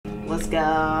Let's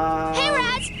go. Hey,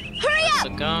 Raz! Hurry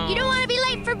up! Go. You don't want to be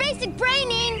late for basic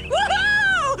braining.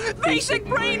 Woohoo! Basic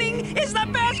braining is the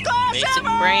best class Basic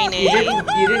ever! braining.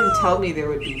 You didn't tell me there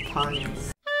would be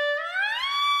puns.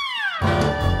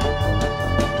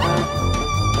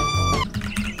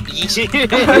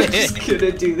 I'm just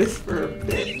gonna do this for a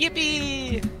bit.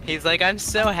 Yippee! He's like, I'm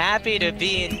so happy to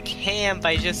be in camp,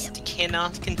 I just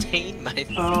cannot contain myself.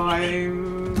 Oh,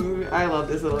 I love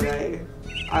this little guy.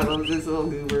 I love this little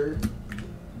goober.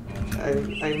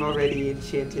 I'm already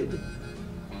enchanted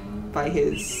by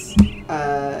his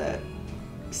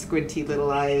squinty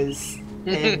little eyes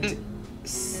and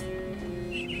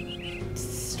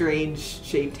strange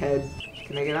shaped head.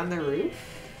 Can I get on the roof?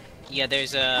 Yeah,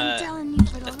 there's a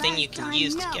thing you can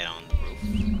use to get on the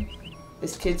roof.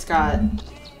 This kid's got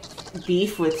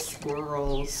beef with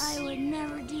squirrels. I would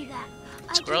never do that.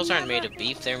 Squirrels aren't made of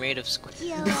beef, they're made of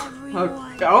Kill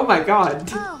everyone. Oh my god.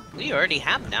 Oh, We already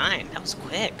have 9, that was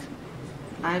quick.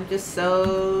 I'm just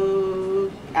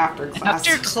so after class.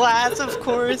 After class, of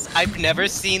course. I've never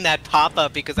seen that pop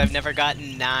up because I've never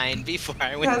gotten 9 before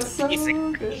I went That's to so basic.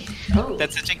 good. Oh.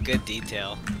 That's such a good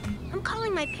detail. I'm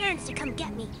calling my parents to come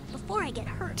get me before I get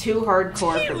hurt. Too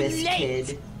hardcore for this Too late.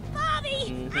 kid.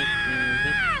 Bobby!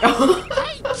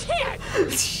 I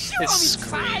can't! Show me It's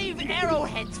 5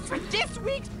 arrowheads for this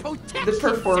week's protection! The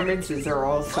performances are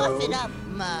also Cough it up,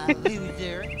 my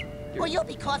loser. Or you'll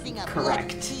be coughing up blood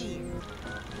correct. tea.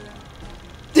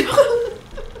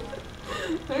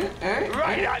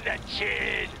 Right on the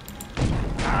chin!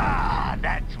 Ah,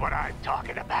 that's what I'm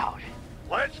talking about.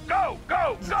 Let's go,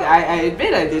 go, go! I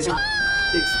admit I didn't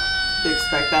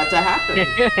expect that to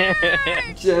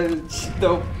happen. Just,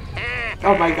 no.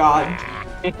 Oh my god.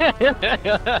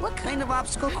 What kind of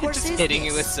obstacle course Just is hitting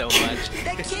this? you with so much.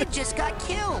 That kid just got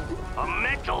killed. A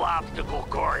mental obstacle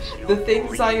course. The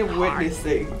things I am Retard.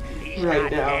 witnessing He's right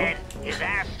not now. dead. His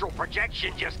astral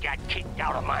projection just got kicked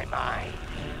out of my mind.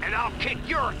 And I'll kick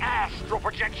your astral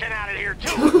projection out of here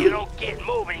too if you don't get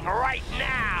moving right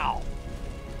now.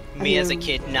 Me as a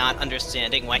kid not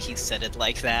understanding why he said it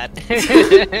like that.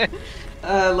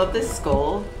 I love this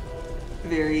skull.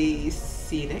 Very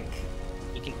scenic.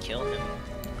 You can kill him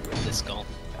with the skull.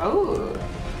 Oh.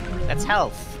 That's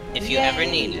health, if you ever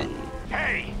need it.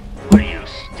 Hey, what are you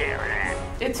staring at?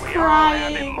 It's We all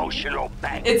have crying. emotional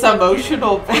baggage. It's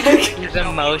emotional baggage. It's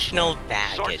emotional Sort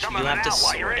baggage. some You of have it to out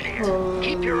while you're sort in it. here.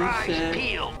 Keep your eyes shit.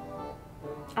 peeled.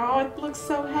 Oh, it looks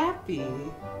so happy.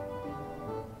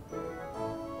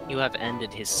 You have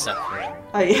ended his suffering.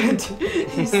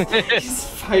 He's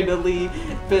finally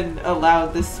been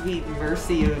allowed the sweet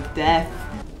mercy of death.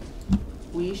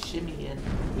 We shimmy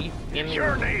in. Is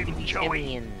your name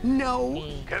Joey? No.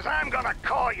 Cause I'm gonna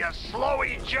call you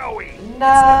Slowy Joey.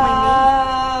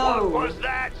 No! What was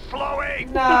that, Slowy?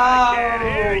 No! I can't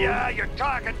hear ya. You're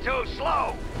talking too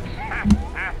slow.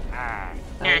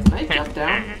 Can I jump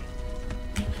down?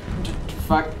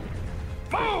 Fuck.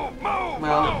 Move, move,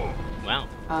 Well. move. Wow.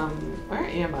 Where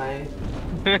am I?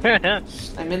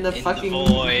 I'm in the In fucking the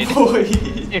void.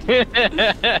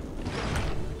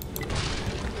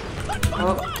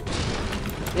 Oh.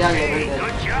 Yeah, okay, Hey, we're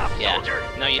good job, Yeah. soldier.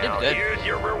 No, you did Now good. Here's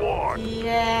your reward. good.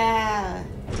 Yeah.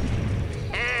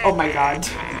 Oh my god.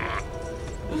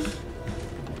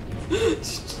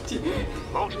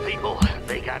 Most people,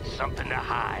 they got something to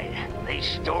hide. They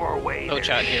store away Coach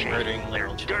their out here shame, murdering their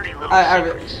little dirty little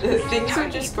secrets. Things are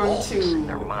just going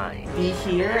Their to mind. be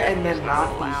here and then not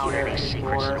Allowed be here any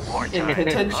secrets anymore in wartime. in Are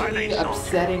potentially they, soldier?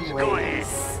 upsetting Go ahead.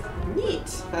 ways.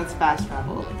 Neat. That's fast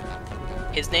travel.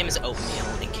 His name is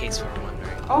Oatmeal, in case we're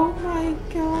wondering. Oh my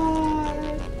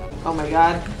god. Oh my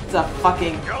god. It's a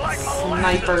fucking You're like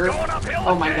molasses sniper. going uphill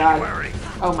Oh in my god. January.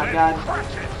 Oh my Then god.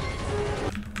 press it.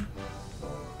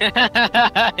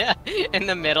 In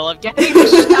the middle of getting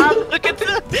shot. Look at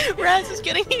the Raz is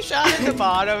getting shot at the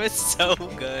bottom. It's so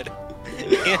good.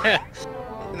 Yeah.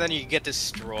 And then you get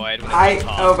destroyed. When it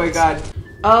Oh my god.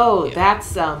 Oh, Yeah.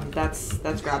 that's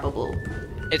grabbable.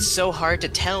 It's so hard to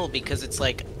tell because it's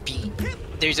like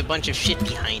there's a bunch of shit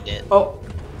behind it. Oh.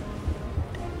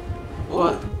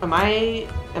 What? Am I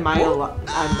alive?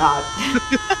 I'm not.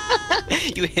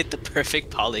 You hit the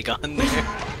perfect polygon there.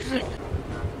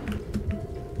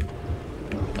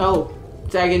 Oh,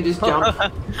 so I can just jump.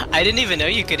 I didn't even know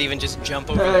you could even just jump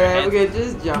over their Alright, head. we can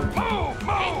just jump. Move,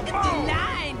 move, The move.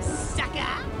 line,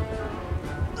 sucker.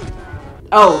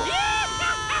 Oh.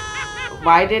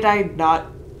 Why did I not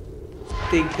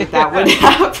think that would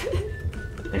happen?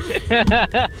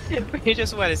 We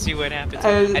just want to see what happens.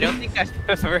 I I don't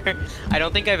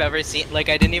think I've ever seen, like,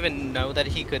 I didn't even know that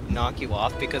he could knock you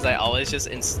off because I always just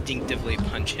instinctively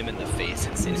punch him in the face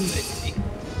as soon as I see.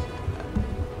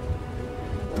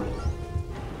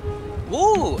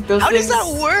 Ooh, Those how things, does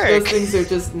that work? Those things are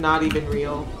just not even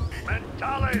real.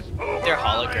 They're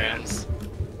holograms.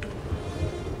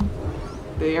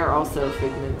 They are also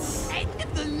figments. End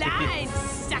of the line,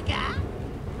 sucker!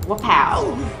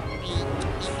 Wapow!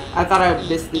 I thought I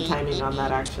missed the timing on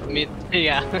that actually.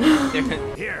 Yeah.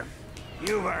 Here,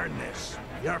 you've earned this.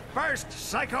 Your first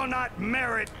Psychonaut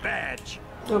merit badge.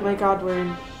 Oh my god, we're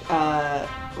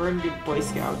in good Boy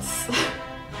Scouts.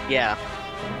 Yeah.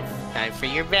 Time for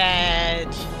your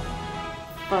badge.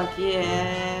 Fuck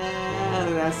yeah!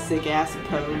 That sick ass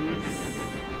pose.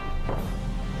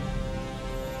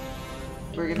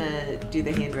 We're gonna do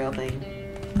the handrail thing.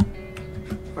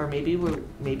 Or maybe we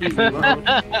won't.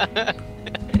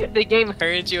 The game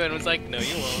heard you and was like, no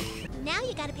you won't. Now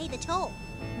you gotta pay the toll.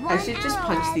 I should just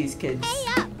punch these kids.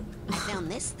 Pay up. I found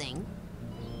this thing.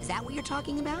 Is that what you're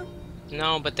talking about?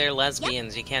 No, but they're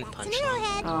lesbians, you can't That's punch an them.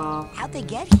 arrowhead. Oh, How'd they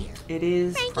get here? it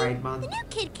is Frankie, Pride Month. the new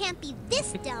kid can't be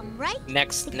this dumb, right?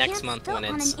 Next The next camp's month built when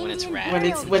on it's an Indian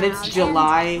rad. When it's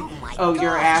July, Oh my oh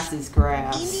your gosh. ass is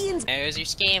grass. Indians. There's your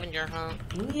scavenger hunt.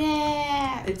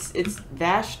 Yeah, it's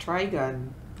Vash Trigun.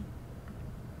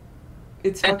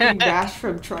 It's fucking Vash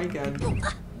from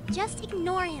Trigun. Just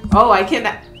ignore him. Oh, I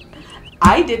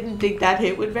didn't think that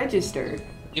hit would register.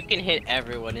 You can hit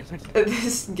everyone in the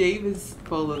This game is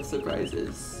full of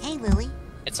surprises. Hey, Lily.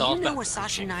 It's Do all you know about where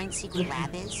Sasha Nine's secret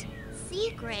lab is?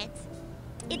 Secret.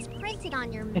 It's printed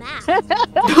on your map.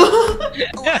 Oh,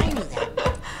 I knew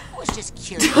that. I was just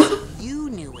curious if you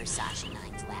knew where Sasha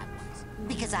Nine's lab was.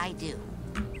 Because I do.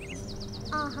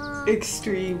 Uh-huh.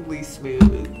 Extremely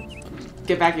smooth.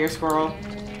 Get back here, squirrel.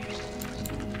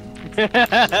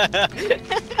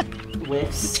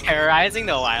 Whiffs. Terrorizing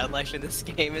the wildlife in this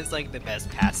game is like the best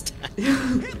pastime.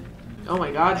 Oh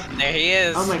my god. There he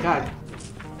is. Oh my god.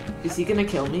 Is he gonna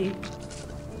kill me?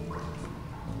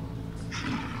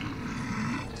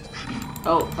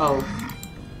 Oh.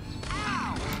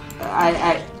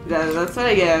 That's what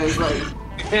I get. I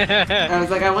was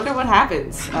like, I wonder what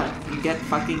happens. You get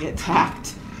fucking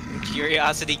attacked.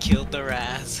 Curiosity killed the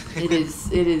Raz. It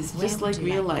is just like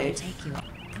real life.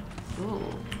 Ooh.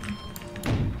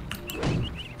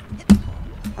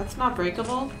 That's not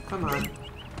breakable? Come on.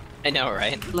 I know,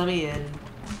 right? Let me in.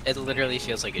 It literally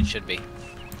feels like it should be.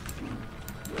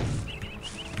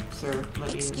 Sir, let me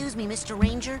in. Excuse me, Mr.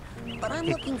 Ranger, but I'm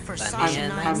looking for Let me Sasha in,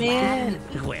 Nine's let me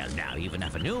lab. Well, now, even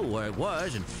if I knew where it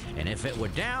was, and if it were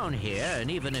down here,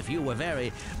 and even if you were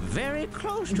very, very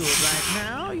close to it right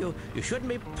now, you shouldn't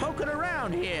be poking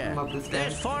around here. Love this guy.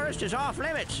 This forest is off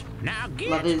limits. Now get.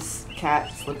 Love his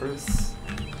cat slippers.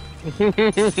 And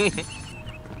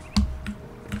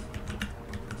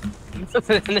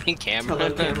then camera.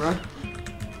 Hello, camera.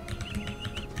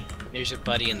 There's your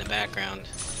buddy in the background.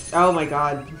 Oh my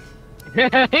god.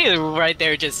 He's right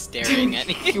there just staring at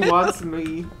He you. wants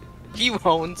me. He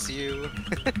wants you.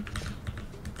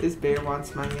 This bear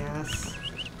wants my ass.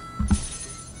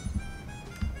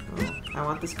 Oh, I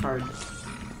want this card.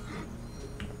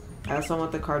 I also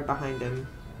want the card behind him.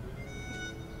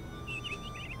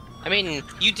 I mean,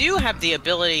 you do have the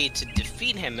ability to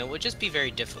defeat him. It would just be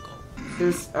very difficult.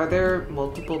 Are there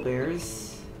multiple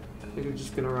bears? We're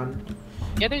just gonna run.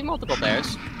 Yeah, there's multiple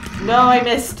bears. No, I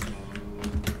missed.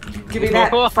 Give me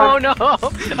that. Oh, fuck. no!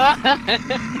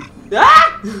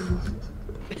 Ah!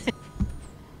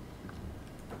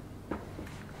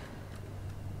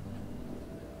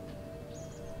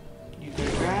 You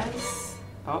good, Raz?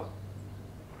 Oh.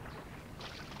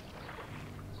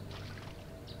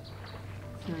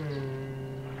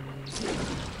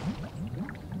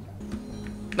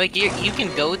 Like, you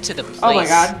can go to the place. Oh my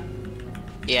god.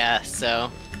 Yeah, so,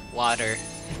 water.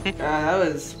 That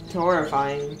was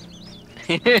horrifying.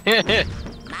 My bad.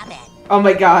 Oh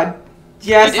my god.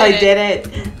 Yes, You I did did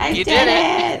it. I You did did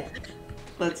it.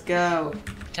 Let's go.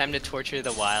 Time to torture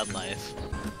the wildlife.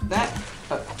 That.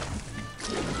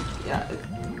 Yeah.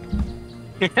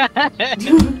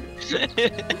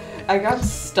 I got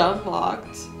stun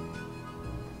locked.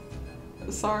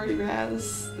 Sorry,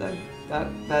 Raz.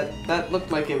 That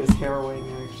looked like it was harrowing,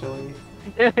 actually.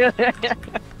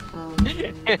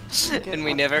 And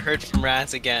we never heard from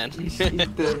Raz again.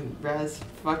 The Raz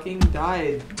fucking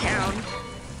died. Town.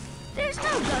 There's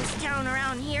no ghost town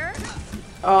around here.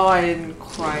 Oh, I didn't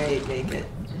quite make it.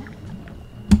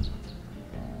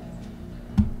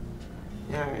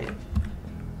 Alright.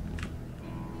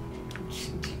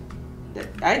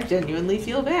 I genuinely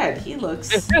feel bad. He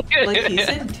looks like he's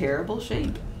in terrible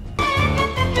shape.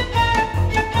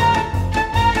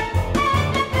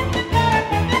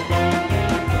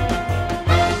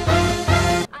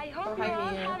 I hope you're all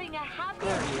having a happy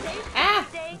and safe Ah!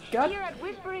 day God. here at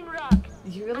Whispering floating rock.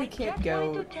 You really can't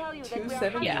go 2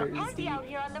 centimeters deep. Out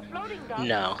here on the floating dock,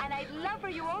 No. and I'd love for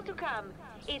you all to come.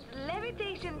 It's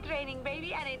levitation training,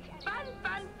 baby, and it's fun,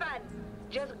 fun, fun.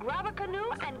 Just grab a canoe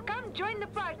and come join the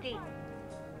party.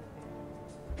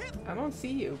 I don't see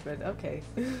you, but okay.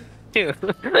 Two.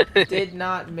 Did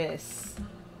not miss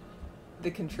the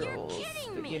controls. You're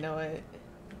kidding But me. you know what?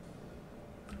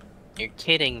 You're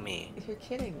kidding me. You're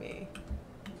kidding me.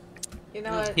 You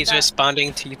know what? He's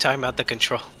responding to you talking about the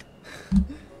control.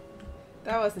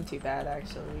 That wasn't too bad,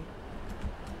 actually.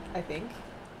 I think.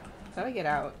 How do I get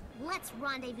out? Let's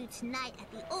rendezvous tonight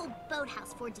at the old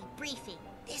boathouse for debriefing.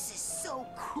 This is so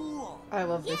cool. I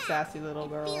love this Yeah, sassy little It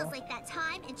girl. feels like that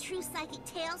time in True Psychic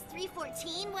Tales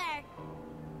 314 where...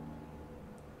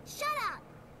 Shut up!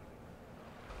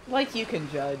 Like you can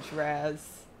judge, Raz.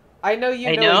 I know you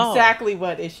I know know. exactly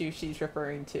what issue she's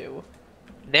referring to.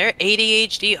 They're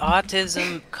ADHD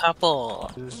autism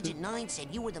couple. Agent 9 said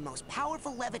you were the most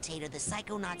powerful levitator the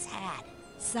Psychonauts had.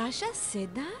 Sasha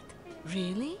said that?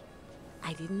 Really?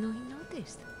 I didn't know he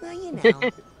noticed. Well, you know,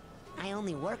 I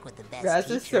only work with the best Raz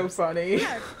is so teachers. funny.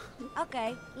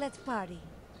 Okay, let's party.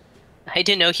 I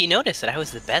didn't know he noticed that I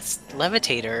was the best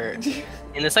levitator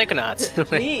in the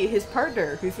Psychonauts. Me, his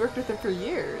partner, who's worked with him for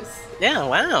years. Yeah,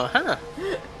 wow, huh?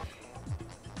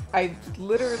 I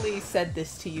literally said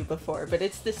this to you before, but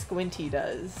it's the squint he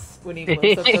does when he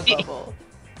blows up the bubble.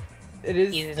 It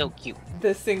is He's so cute.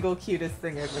 the single cutest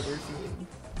thing I've ever seen.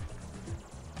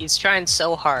 He's trying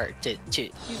so hard to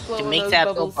He's blowing make those that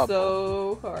bubbles bubble.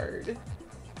 so hard.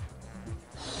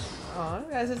 Aw,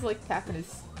 Raz is like tapping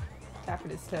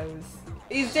his toes.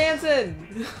 He's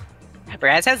dancing!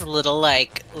 Raz has little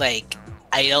like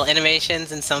idle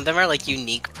animations, and some of them are like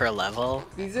unique per level.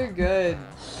 These are good.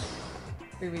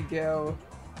 Here we go.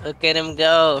 Look at him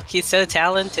go! He's so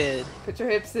talented. Put your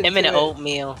hips into Him and it.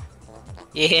 oatmeal.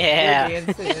 We're Yeah.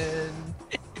 dancing.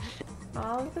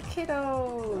 All the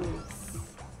kiddos.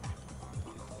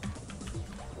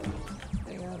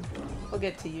 Hang on. We'll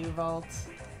get to you, Vault.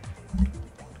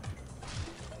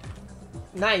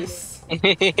 Nice.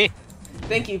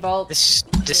 Thank you, Vault. This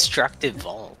destructive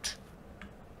vault.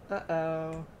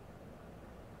 Uh-oh.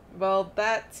 Well,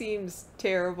 that seems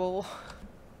terrible.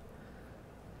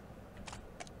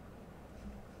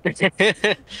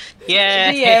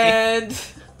 Yeah. The end.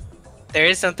 There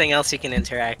is something else you can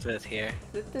interact with here.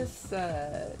 Is it this,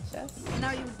 chest?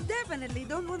 Now you definitely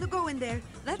don't want to go in there.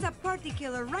 That's a party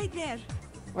killer right there.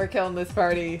 We're killing this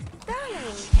party. Darling,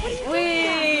 what are you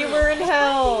doing down We're in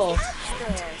hell.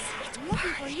 upstairs? Lucky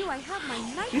for you, I have my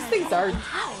night. Things are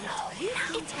These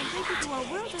things can take you to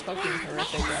a world of fucking fun.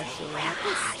 horrific, actually.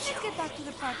 Let's get back to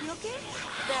the party, okay?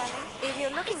 Darling, if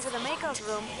you're looking for the makeout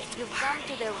room, you've come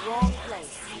to the wrong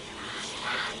place.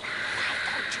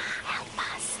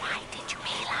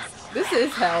 This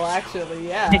is hell, actually,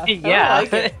 yeah. Yeah. I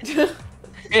like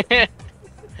it.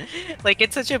 Like,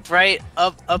 it's such a bright,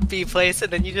 upbeat place,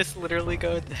 and then you just literally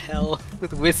go into hell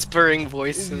with whispering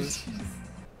voices.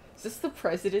 Is this the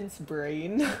president's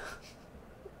brain?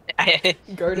 I-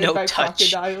 Guarded no by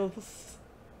touch. crocodiles?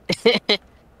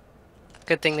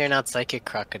 Good thing they're not psychic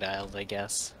crocodiles, I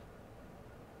guess.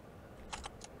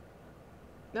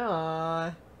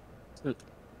 Aww. Mm.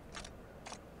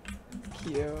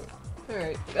 Cute.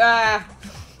 Alright. Ah!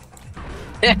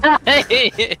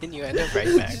 And you end up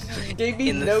right back. Gave me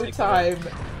in the no thick of time.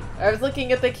 I was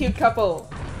looking at the cute couple.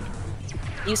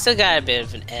 You still got a bit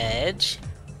of an edge.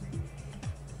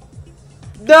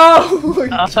 No!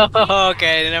 Oh,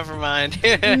 okay, never mind.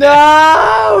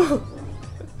 No!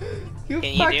 You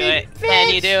Can you fucking do it? bitch!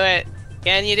 Can you do it?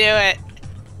 Can you do it?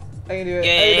 I can do it.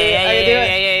 Yeah, I can do it. I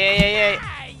can do it.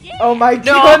 yeah. Oh my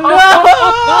god,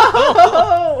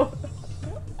 no!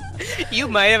 You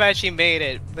might have actually made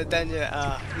it, but then you were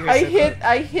I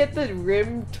so hit the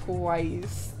rim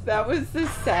twice. That was the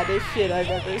saddest shit I've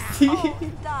ever seen.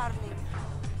 Darling.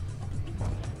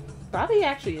 Bobby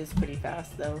actually is pretty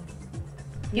fast though.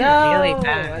 He's no, really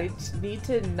fast. I just need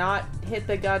to not hit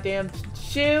the goddamn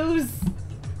shoes.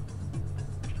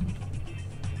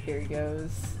 Here he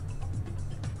goes.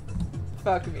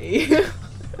 Fuck me.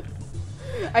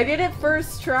 I did it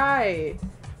first try.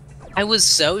 I was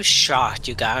so shocked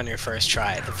you got on your first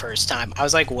try the first time. I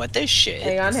was like, what the shit?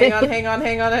 Hang on.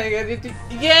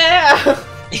 Yeah!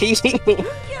 You did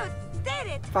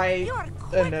it! Fight You're a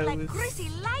quick like nose. greasy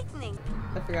lightning.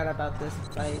 I forgot about this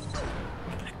fight.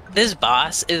 This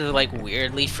boss is like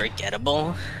weirdly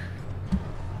forgettable.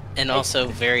 And also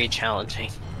very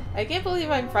challenging. I can't believe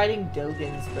I'm fighting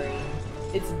Dogen's brain.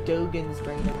 It's Dogen's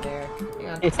brain in there.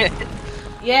 Hang on.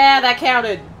 Yeah, that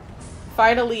counted!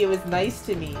 Finally, it was nice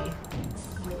to me.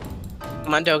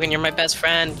 Come on, Dogen, you're my best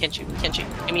friend. Can't you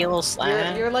give me a little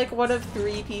slack? You're like one of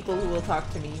 3 people who will talk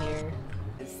to me here.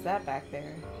 Is that back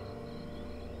there?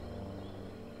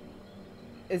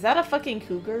 Is that a fucking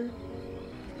cougar?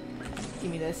 Give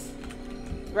me this.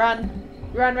 Run!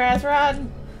 Run, Raz,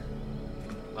 run!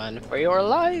 Run for your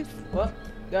life. What?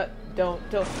 Don't.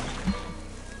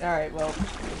 Alright, well.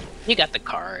 You got the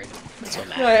card. That's what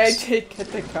No, I matters. did get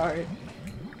the card.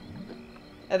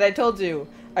 And I told you,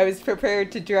 I was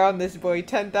prepared to drown this boy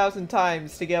 10,000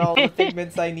 times to get all the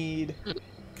figments I need.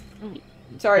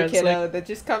 Sorry, That's kiddo, like- that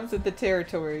just comes with the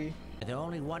territory. There's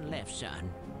only one left, son.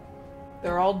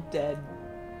 They're all dead.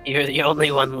 You're the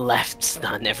only one left,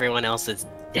 son. Everyone else is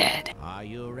dead. Are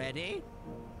you ready?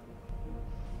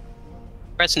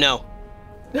 Press no.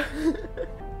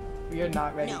 We are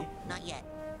not ready. No, not yet.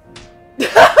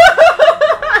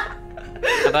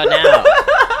 How about now?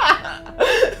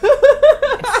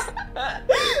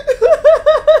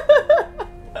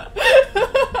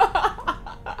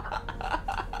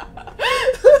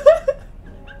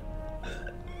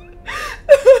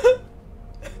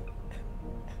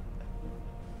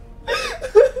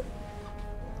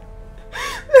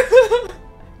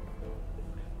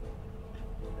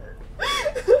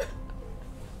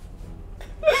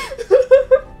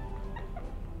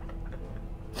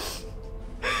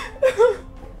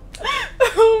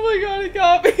 Oh my god, it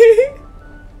got me!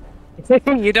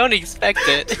 You don't expect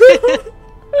it.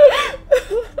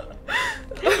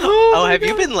 Oh, have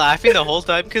you been laughing the whole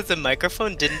time because the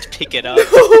microphone didn't pick it up?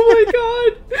 Oh my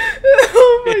god!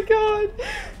 Oh my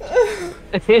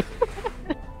god!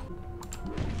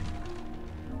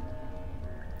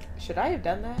 Should I have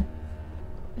done that?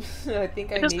 I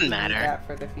think I It doesn't maybe matter. need that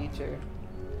for the future.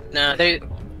 No,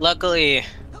 luckily,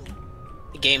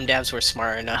 the game devs were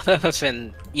smart enough,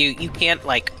 and you can't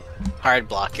like hard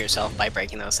block yourself by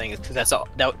breaking those things because that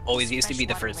always used to be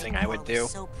the first thing I would do.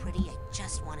 So pretty, I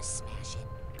just want to smash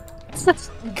it.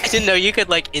 I didn't know you could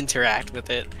like interact with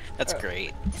it. That's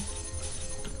great.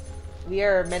 We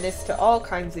are a menace to all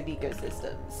kinds of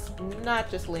ecosystems,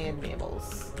 not just land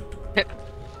mammals.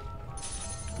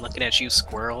 Looking at you,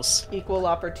 squirrels. Equal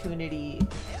opportunity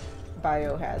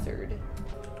biohazard.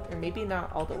 Or maybe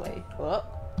not all the way. Well,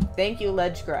 thank you,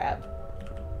 Ledge Grab.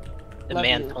 The Love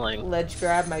man you. pulling. Ledge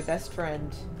Grab, my best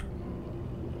friend.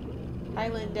 Hi,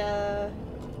 Linda.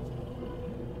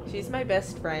 She's my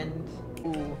best friend.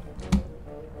 Ooh.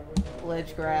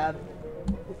 Ledge Grab.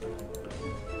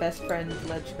 Best friend,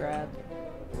 Ledge Grab.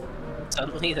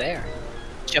 Suddenly there.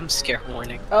 Jump scare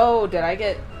warning. Oh, did I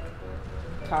get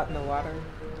caught in the water?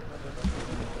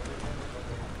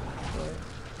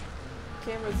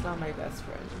 Camera's not my best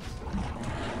friend.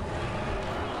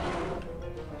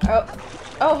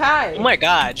 Oh, hi! Oh my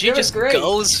god, she That was just great.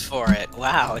 goes for it.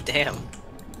 Wow, damn.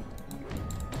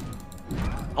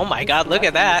 Oh my god, look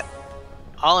at that.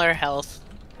 All her health.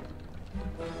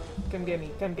 Come get me,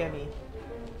 come get me.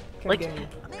 Come Like, get me.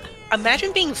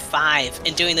 imagine being 5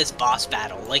 and doing this boss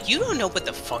battle. Like, you don't know what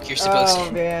the fuck you're supposed Oh,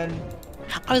 to. man.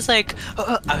 I was like,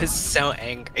 I was so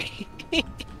angry.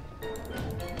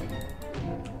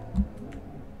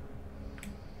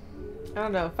 I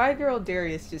don't know, 5-year-old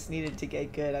Darius just needed to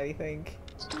get good, I think.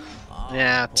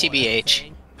 Yeah, Poor TBH.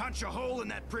 thing. Punch a hole in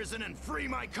that prison and free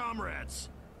my comrades.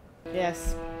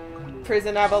 Yes.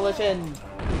 Prison abolition.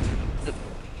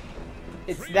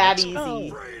 It's that easy. go.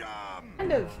 What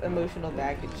kind of emotional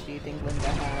baggage do you think Linda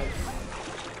has?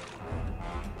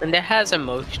 Linda has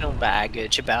emotional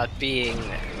baggage about being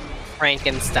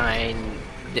Frankenstein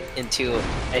into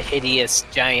a hideous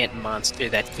giant monster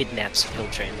that kidnaps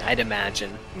children, I'd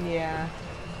imagine. Yeah.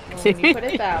 Well, when you put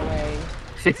it that way,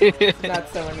 it's not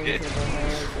so unreasonable there,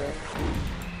 is it?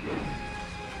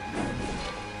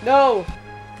 No!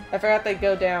 I forgot they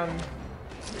go down.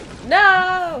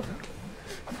 No!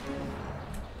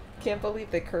 Can't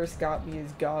believe the curse got me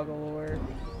as Goggalore.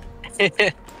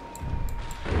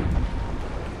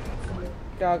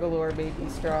 Goggalore may be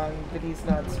strong, but he's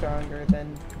not stronger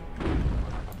than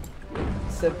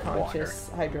subconscious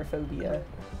hydrophobia.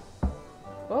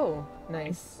 Oh,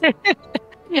 nice.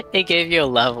 It gave you a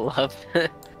level up. That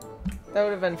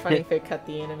would have been funny if it cut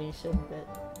the animation, but...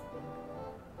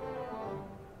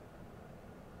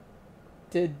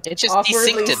 Did It just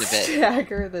awkwardly desynced it a bit.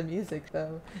 stagger the music,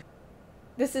 though.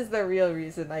 This is the real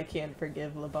reason I can't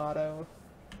forgive Lobato.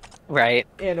 Right.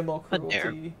 Animal How dare.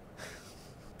 cruelty.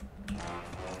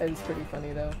 That was pretty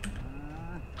funny, though.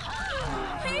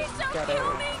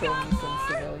 Gotta kill me some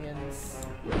civilians.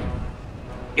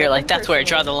 You're like, that's where I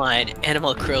draw the line.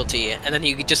 Animal cruelty. And then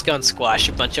you could just go and squash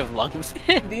a bunch of lungs.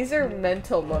 These are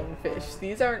mental lungfish.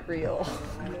 These aren't real.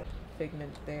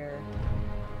 Figment there.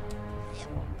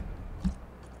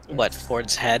 What,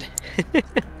 Ford's head?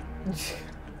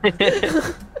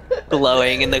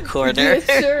 Glowing in the corner. It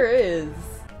sure is.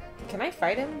 Can I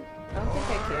fight him? I don't think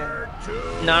I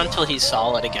can. Not until he's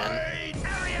solid again.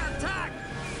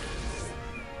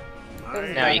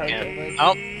 Now you can.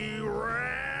 Oh.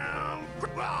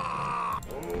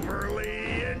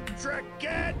 Overly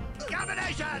intricate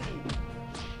combination.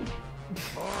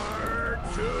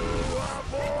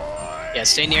 Yeah,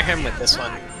 stay near him with this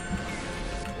one.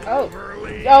 Oh.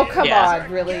 Oh, come Yeah. on,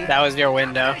 really? That was your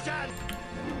window.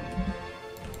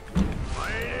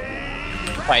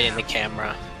 Fighting the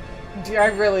camera. Dude, I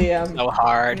really am. So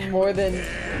hard. More than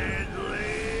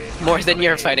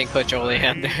you're fighting Coach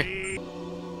Oleander.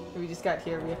 we just got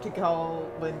here. We have to call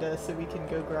Linda so we can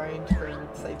go grind for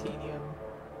Psychonauts.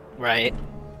 Right.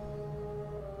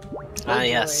 Ah,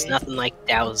 yes, boy. nothing like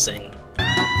dowsing.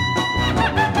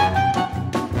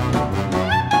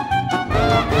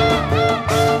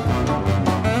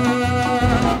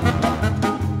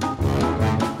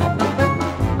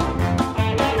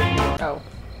 Oh,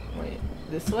 wait.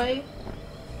 This way?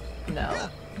 No.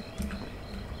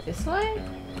 This way?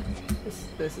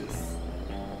 This is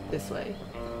this way.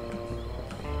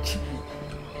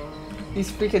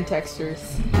 These freaking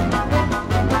textures.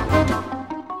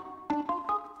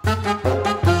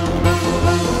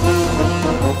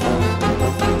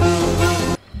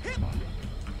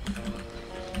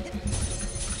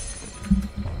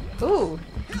 Ooh,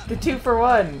 the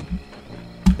 2-for-1.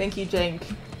 Thank you, Jank.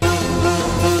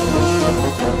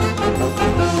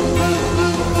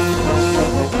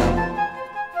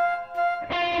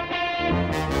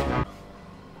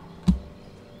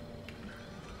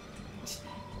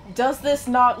 Does this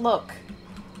not look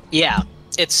Yeah,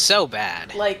 it's so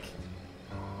bad. like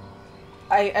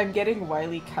I'm getting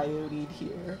Wile E. Coyote'd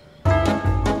here.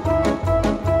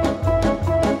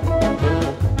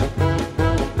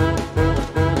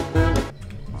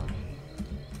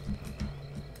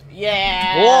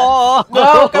 Yeah. Whoa!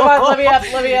 No, come on, let me up,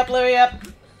 let me up, let me up.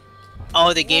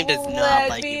 Oh, the game does not Let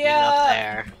like you me being up up.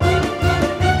 there.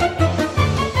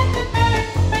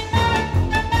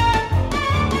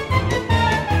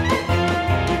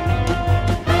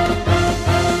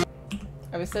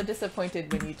 I was so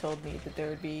disappointed when you told me that there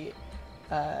would be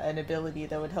an ability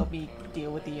that would help me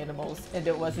deal with the animals, and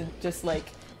it wasn't just like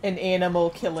an animal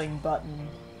killing button.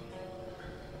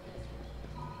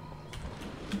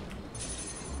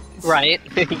 Right?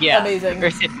 Yeah. Amazing.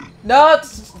 No,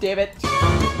 damn it.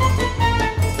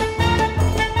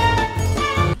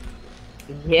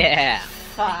 Yeah.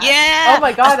 Ah. Yeah! Oh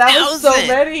my god, that was so 1,000!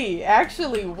 many!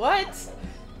 Actually, what?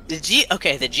 The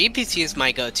GPC is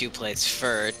my go-to place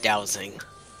for dowsing.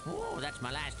 Oh, that's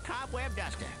my last cobweb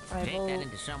duster. I Take will- that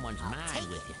into someone's mind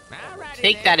with you. All right,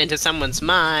 Take that into someone's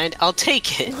mind. I'll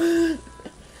take it.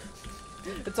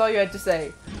 That's all you had to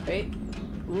say. Wait.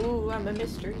 Ooh, I'm a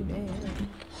mystery man.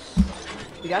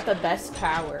 We got the best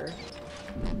power.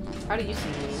 How do you see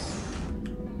me?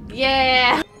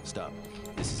 Yeah! Stop.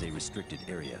 This is a restricted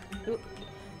area.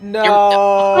 No!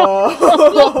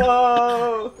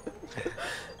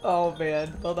 Oh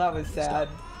man, well that was sad.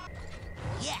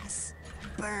 Yes!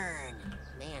 Burn!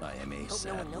 Man, I am a hope no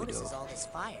sad one notices widow. all this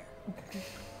fire.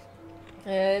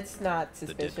 It's not The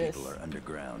dead suspicious. people are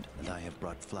underground, and I have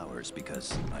brought flowers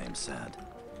because I am sad.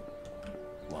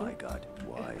 Why, God?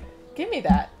 Why? Give me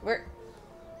that. Where?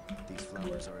 These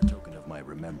flowers are a token of my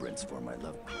remembrance for my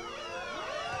love.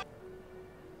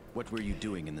 What were you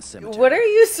doing in the cemetery? What are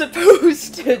you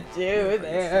supposed to do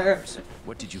there?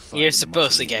 What did you find? You're in the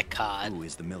supposed to mausoleum? get caught. Who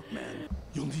is the milkman?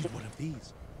 You'll need one of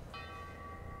these.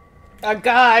 Oh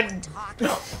god!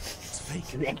 It's fake.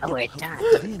 Oh, it Help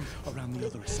does. get in around the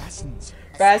other assassins.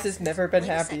 Raz has never been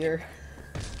happier.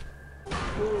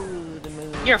 Ooh, the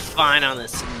moon. You're fine on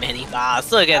this mini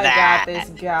boss. Look at I that. got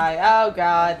this guy. Oh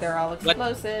god, they're all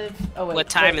explosive. Oh wait. What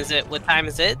time wait. is it? What time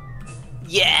is it?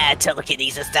 Yeah,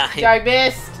 telekinesis time. I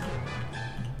missed!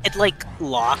 It like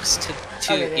locks to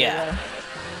Okay, there yeah. we go.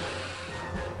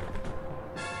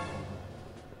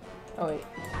 Oh wait.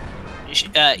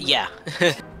 Yeah.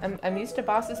 I'm used to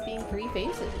bosses being 3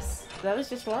 phases. That was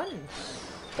just one.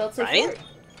 Felt so Right? short.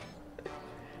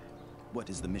 What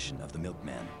is the mission of the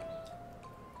milkman?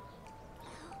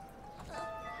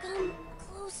 Come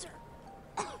closer.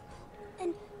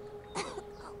 And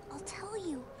I'll tell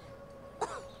you.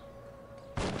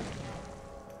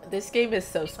 This game is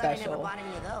so But I never special. bought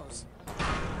any of those.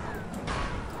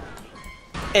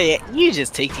 Hey, you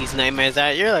just take these nightmares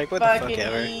out. You're like, what the fuck Fucking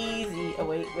ever. easy. Oh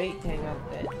wait, hang on.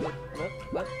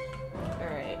 Whoop.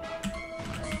 Alright.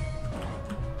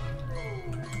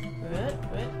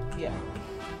 What? Yeah.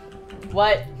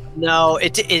 What? No,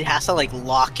 it has to like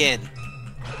lock in.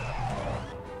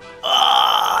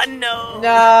 Oh no!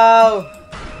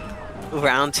 No!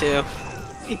 Round 2.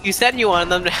 You said you wanted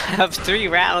them to have 3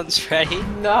 rounds, right?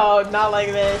 No, not like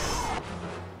this.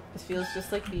 This feels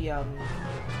just like the,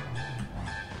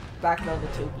 Black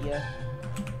Velvetopia.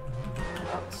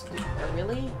 Oh, stupid.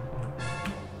 Really?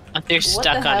 They're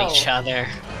stuck on each other.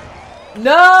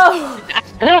 No!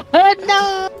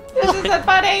 No! This isn't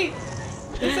funny!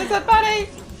 This isn't funny!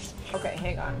 Okay,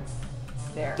 hang on.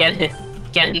 There. Get in.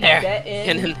 Get in there. Get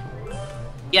in. Get in.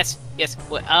 Yes, yes.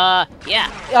 Yeah.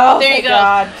 Oh, there you thank go.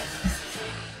 God.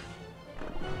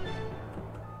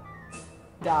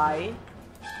 Die.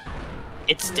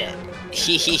 It's dead.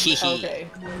 Hehehehe. Okay.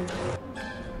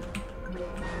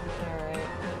 Alright.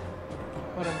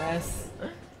 What a mess.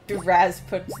 Raz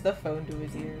puts the phone to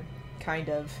his ear. Kind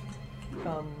of.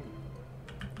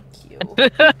 Cute.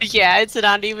 Yeah, it's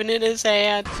not even in his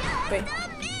hand. Wait.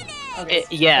 Okay.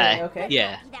 Yeah. Okay.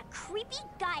 Yeah. That creepy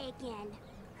guy again.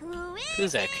 Who is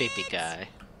Who's that creepy guy?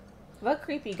 What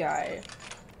creepy guy?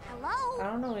 Hello? I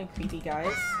don't know any creepy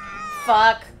guys.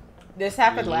 Fuck! This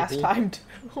happened last time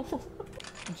too.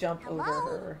 Jump over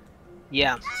her.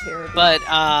 Yeah. Terrible. But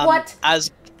What?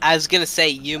 I was gonna say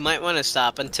you might want to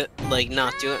stop until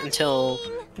not do it until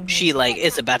she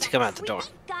is about to come out the door.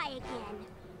 Guy again.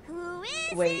 Who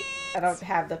is Wait, I don't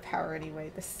have the power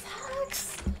anyway. This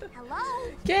sucks.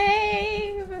 Hello?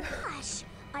 Game. Gosh,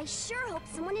 I sure hope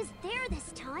someone is there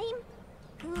this time.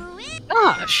 Who is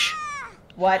Gosh.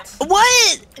 What?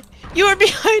 What? You were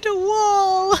behind a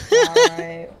wall.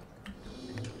 Alright.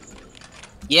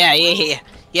 Yeah.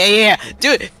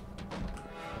 Do it.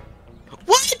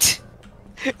 What?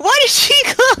 Why did she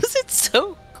close it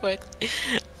so quick?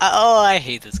 Oh, I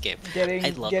hate this game.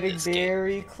 I love Getting this game.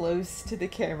 very close to the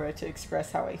camera to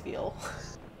express how I feel.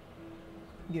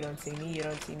 You don't see me, you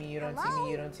don't see me, you don't see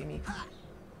me, you don't see me.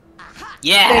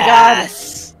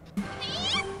 Yes!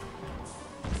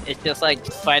 It's just like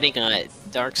fighting a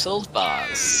Dark Souls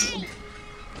boss.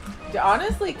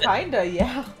 Honestly, kinda,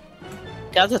 yeah.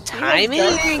 Got the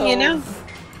timing, you know?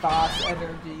 Boss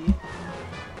energy.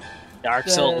 Dark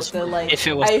Souls. If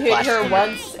it was I hit her platformer.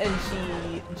 once and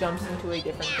she jumps into a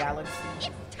different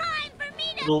galaxy.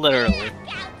 Literally.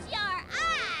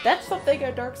 That's something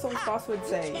a Dark Souls boss would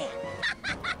say.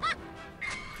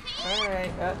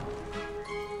 Alright,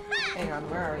 hang on,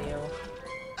 where are you?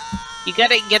 You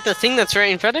gotta get the thing that's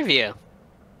right in front of you.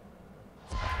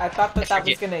 I thought that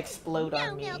was gonna explode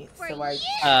on me, so I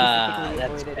specifically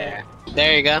that's avoided fair. it.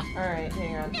 There you go. Alright,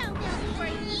 hang on.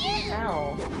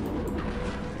 Ow.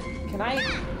 Can I?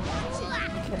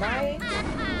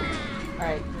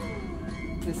 Alright.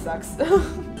 This sucks.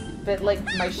 But, like,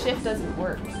 my shift doesn't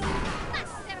work.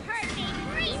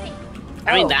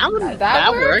 I mean, Oh, that worked?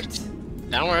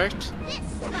 worked. That worked.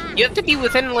 You have to be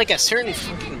within, like, a certain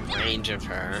fucking range of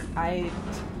her. I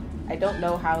don't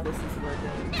know how this is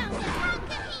working.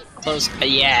 Close.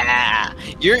 Yeah.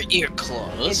 You're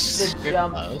close. It's the You're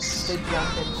jump. close. The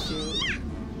jump and shoot.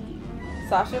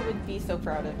 Sasha would be so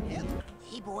proud of me.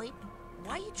 Hey, boy.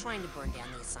 Why are you trying to burn down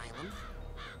the asylum?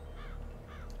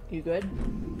 You good?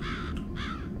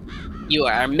 You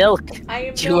are milk. I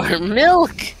am You are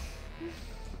milk.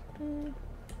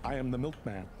 I am the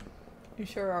milkman. You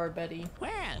sure are, buddy.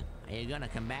 Well, are you gonna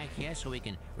come back here so we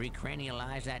can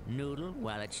recranialize that noodle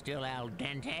while it's still al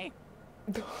dente?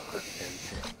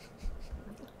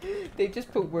 They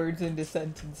just put words into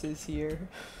sentences here.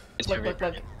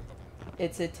 Look.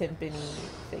 It's a timpani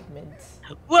figment.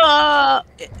 Well,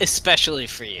 especially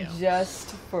for you.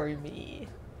 Just for me.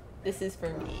 This is for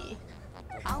me.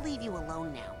 I'll leave you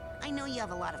alone now. I know you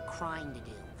have a lot of crying to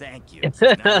do. Thank you.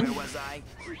 Now, where was I?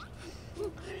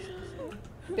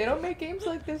 They don't make games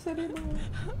like this anymore.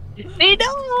 They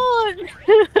don't.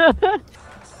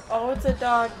 Oh, it's a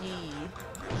doggy.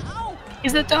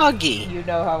 He's a doggy. You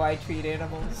know how I treat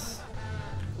animals.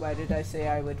 Why did I say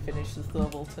I would finish this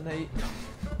level tonight?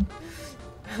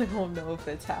 I don't know if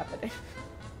it's happening.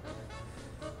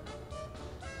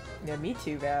 Yeah, me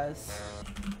too, Raz.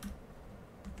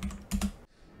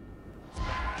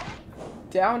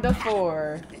 Down to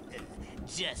 4.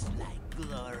 Just like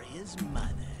Gloria's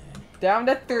mother. Down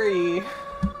to 3.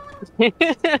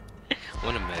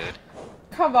 What a mood.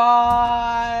 Come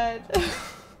on!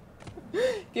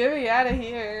 Get me out of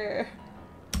here.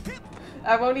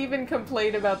 I won't even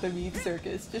complain about the meat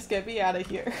circus. Just get me out of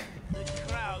here. The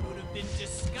crowd would have been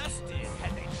disgusted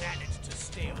had they managed to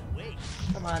stay awake.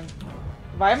 Come on.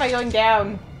 Why am I going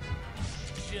down?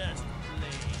 Just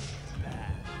plain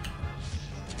bad.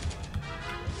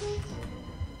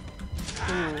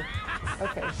 Ooh.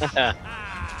 Okay.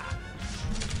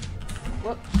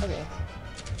 Whoop. Okay.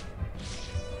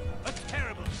 A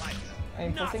terrible fight.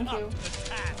 I'm pressing Not Q. up to the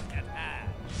task at hand.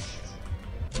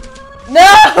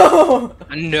 No!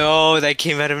 No, that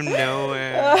came out of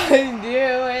nowhere. I knew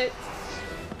it.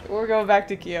 We're going back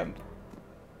to camp.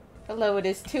 Hello, it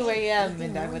is 2 a.m.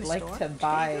 and I would like to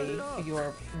buy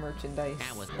your merchandise.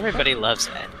 Everybody loves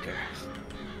Edgar.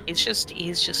 He's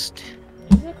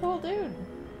a cool dude.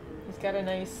 He's got a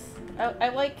nice... I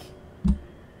like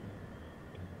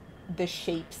the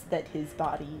shapes that his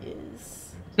body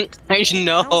is. I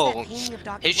know. How's that painting of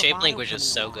Dr. His shape Lovato language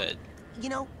is coming so along? good. You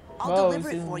know, I'll Whoa, deliver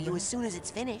it zoom for you in. as soon as it's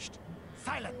finished.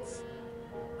 Silence.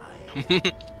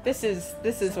 This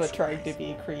is what trying to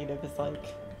be creative is like.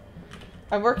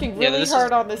 I'm working Yeah, really this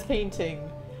hard on this painting.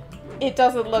 It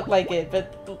doesn't look like it,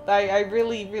 but I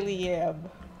really, really am.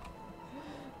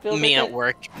 Me at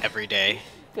work every day.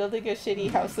 Building a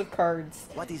shitty house of cards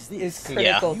What is is this?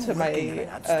 critical You to my working on an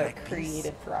abstract piece?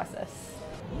 creative process.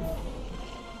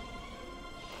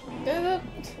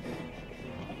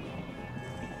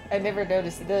 I never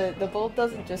noticed the bull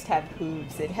doesn't just have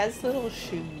hooves; it has little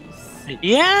shoes.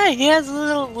 Yeah, he has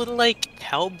little like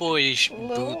cowboy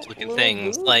Little- boot looking little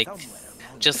things, boots. like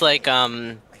just like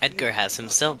Edgar has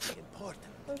himself.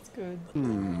 That's good.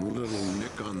 Little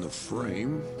nick on the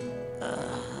frame.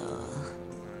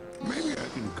 Maybe I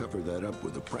can cover that up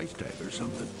with a price tag or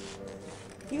something.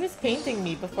 He was painting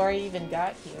me before I even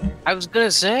got here. I was gonna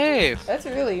say. That's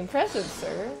really impressive,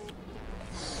 sir.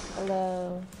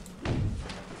 Hello.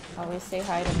 Always say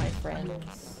hi to my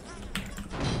friends.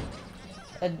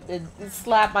 And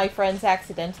slap my friends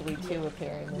accidentally too,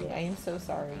 apparently. I am so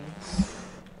sorry.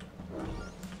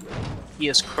 He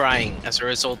is crying as a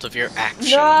result of your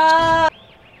actions. No!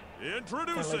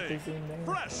 Introducing,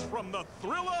 fresh from the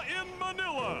Thrilla in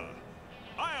Manila,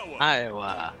 Iowa.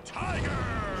 Iowa. Tiger.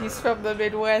 He's from the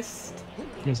Midwest.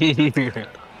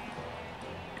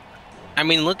 I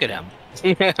mean, look at him.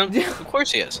 Of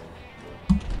course he is.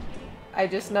 I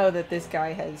just know that this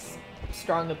guy has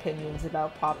strong opinions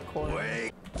about popcorn.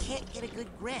 Can't get a good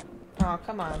grip. Oh,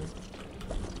 come on.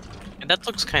 And that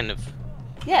looks kind of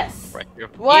Yes. right here.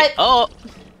 What? Oh!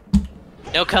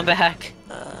 No comeback.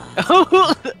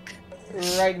 Oh!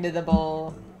 Right into the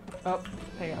bowl. Oh,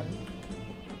 hang on.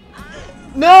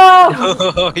 No!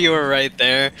 Oh, you were right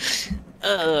there.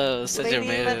 Oh, such a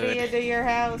Lady, let me mood. into your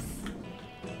house.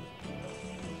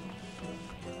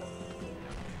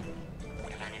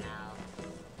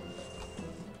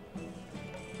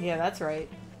 Yeah, that's right.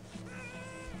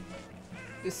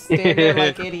 Just stand there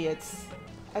like idiots.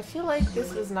 I feel like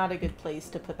this was not a good place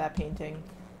to put that painting.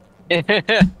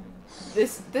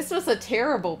 This was a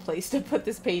terrible place to put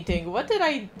this painting. What did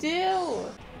I do?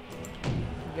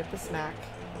 Get the snack.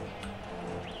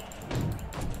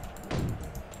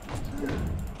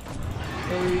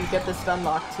 Oh, you get the stun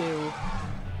lock too.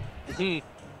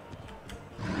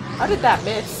 How did that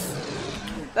miss?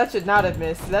 That should not have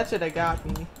missed. That should have got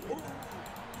me.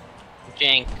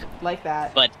 Jank. Like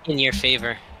that. But in your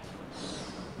favor.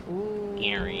 Ooh.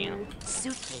 Area.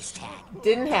 Suitcase tag.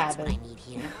 Didn't have That's it. what I need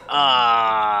here.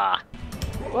 Ah.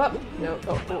 Whoop. No.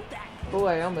 Oh, oh. Oh,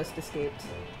 I almost escaped.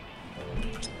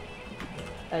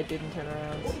 I didn't turn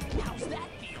around.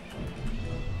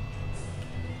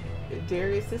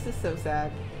 Darius, this is so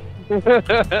sad.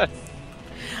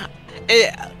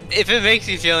 If it makes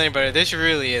you feel any better, this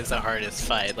really is the hardest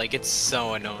fight. Like, it's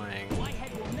so annoying.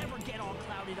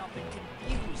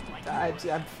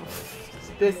 I'm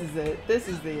this is it. This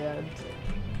is the end.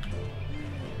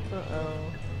 Uh-oh.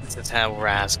 This is how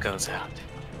Raz goes out.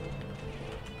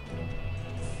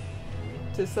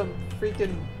 To some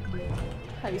freaking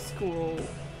high school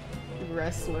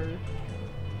wrestler.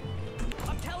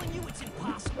 I'm telling you it's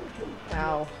impossible.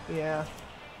 Ow. Yeah.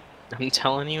 I'm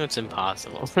telling you, it's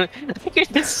impossible. Look at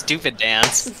this stupid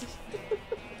dance.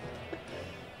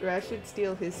 Raz should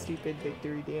steal his stupid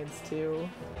victory dance too.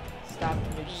 Stop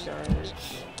mid-charge.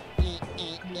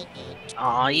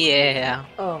 Aw, yeah.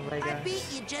 Oh my I gosh. beat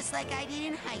you just like I did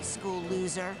in high school,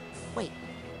 loser. Wait,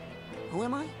 who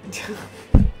am I?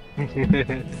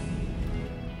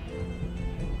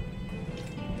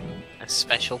 A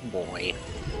special boy.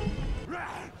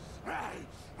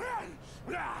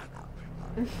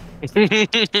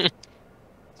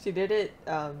 She did it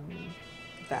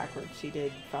backwards. She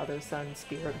did Father, Son,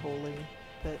 Spirit, Holy.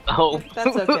 But Oh.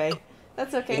 that's okay.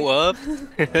 That's okay. Whoop.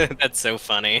 That's so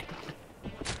funny.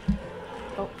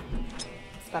 Oh,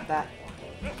 stop that.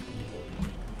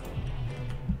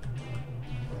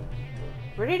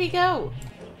 Where did he go?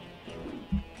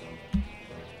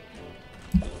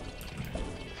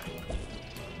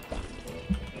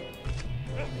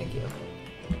 Thank you.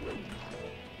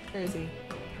 Where is he?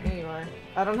 There you are.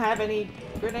 I don't have any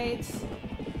grenades.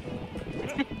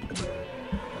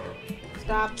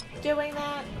 Stop doing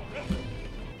that.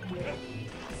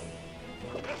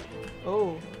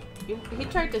 Oh, he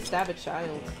tried to stab a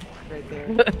child right there.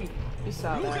 You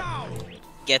saw that.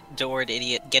 Get doored,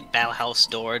 idiot. Get Bauhaus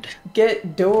doored.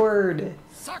 Get doored.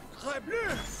 Sacre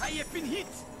bleu! I have been hit!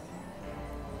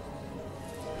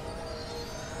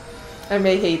 I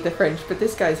may hate the French, but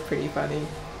this guy's pretty funny.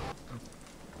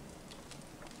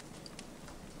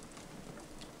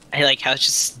 I like how it's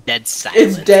just dead silent.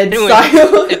 It's dead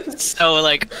silent. It's so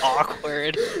like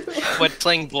awkward. What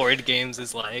playing board games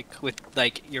is like with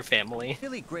like your family.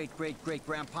 Really great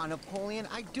Grandpa Napoleon.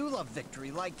 I do love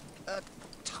victory, like a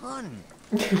ton.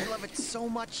 I love it so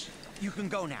much. You can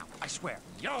go now. I swear.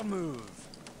 Your move.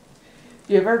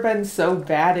 You ever been so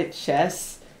bad at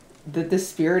chess that the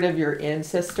spirit of your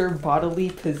ancestor bodily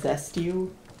possessed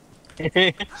you?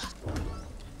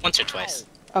 Once or twice.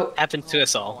 Oh. Happened to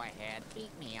us all. Go ahead. Beat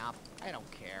me up. I don't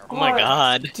care. Oh my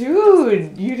god.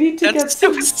 Dude, you need to get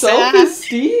some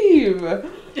self-esteem.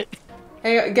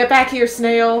 Hey, get back here,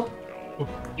 snail.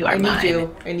 You are I need mine.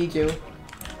 you. I need you.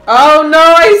 Oh no,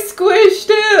 I squished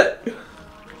it!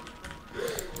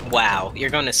 Wow, you're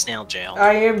going to snail jail.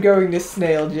 I am going to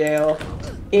snail jail.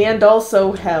 And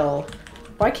also hell.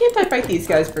 Why can't I fight these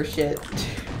guys for shit?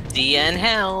 DN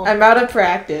hell. I'm out of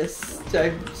practice.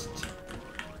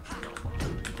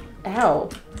 Ow.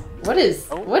 What is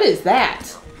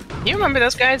that? You remember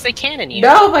those guys? They cannon you.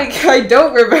 No, I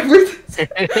don't remember this.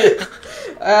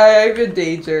 I'm in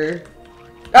danger.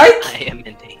 I am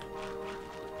in danger.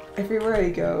 Everywhere I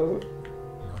go.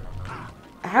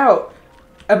 Ow.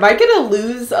 Am I gonna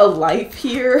lose a life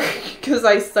here? Because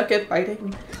I suck at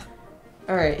fighting?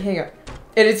 Alright, hang on.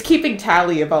 And it's keeping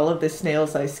tally of all of the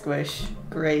snails I squish.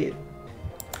 Great.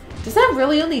 Does that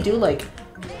really only do like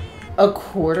a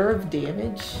quarter of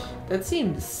damage? That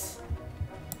seems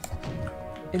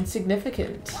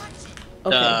insignificant.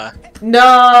 Okay.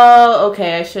 No!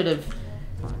 Okay, I should have.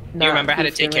 You remember how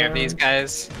to take care of these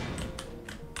guys?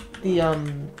 The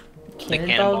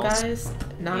cannonball guys?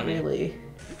 Not really.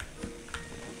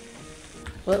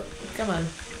 Well, come on.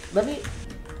 Let me.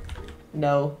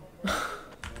 No.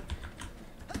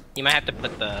 You might have to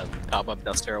put the cobweb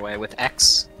duster away with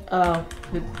X. Oh.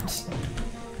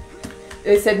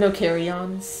 They said no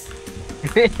carry-ons.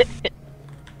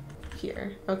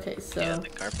 Here. Okay, so. Yeah, the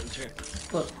carpenter.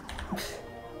 Look.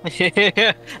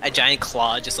 A giant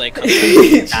claw just like comes out of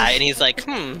the guy, and he's like,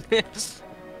 Is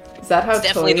that how it's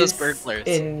definitely toys those burglars.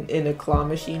 in a claw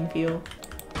machine feel?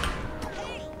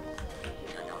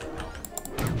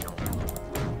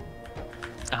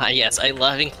 Yes, I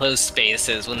love enclosed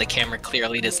spaces when the camera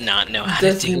clearly does not know how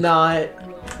Does to do. not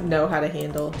know how to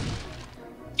handle.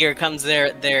 Here comes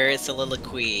their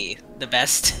soliloquy, the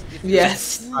best.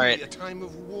 Yes. Best part. A time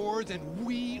of war, then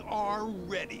we are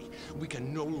ready. We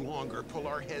can no longer pull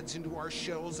our heads into our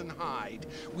shells and hide.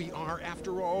 We are,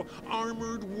 after all,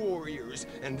 armored warriors,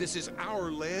 and this is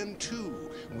our land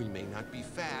too. We may not be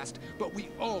fast, but we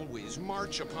always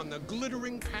march upon the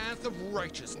glittering path of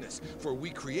righteousness, for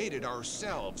we created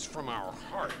ourselves from our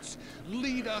hearts.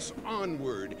 Lead us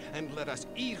onward, and let us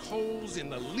eat holes in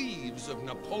the leaves of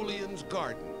Napoleon's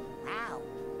garden. Wow.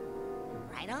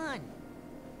 Right on.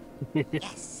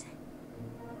 Yes.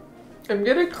 I'm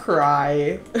gonna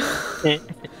cry.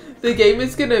 The game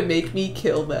is gonna make me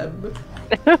kill them.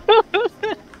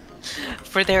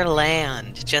 For their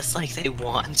land, just like they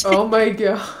want. Oh my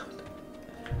god.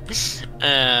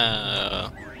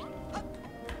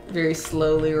 Very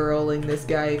slowly rolling this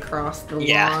guy across the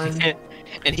lawn.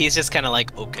 And he's just kind of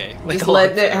like, okay. Just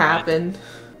letting it happen.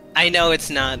 I know it's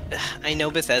not. I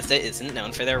know Bethesda isn't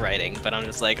known for their writing, but I'm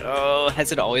just like, oh,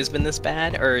 has it always been this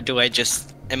bad? Or am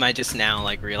I just now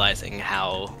like realizing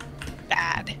how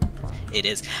bad it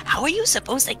is? How are you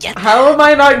supposed to get that? How am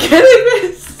I not getting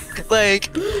this?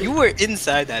 Like, you were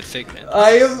inside that figment.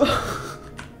 I am.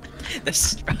 The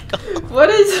struggle. What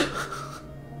is.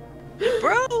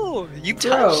 Bro, you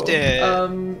touched it.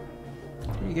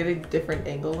 You get a different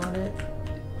angle on it.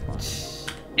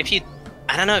 If you.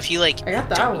 I don't know if you like. I got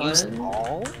that don't one. Use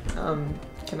all?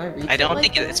 Can I reach? I don't like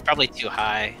think that? it's probably too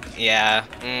high. Yeah.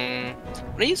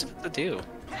 What are you supposed to do?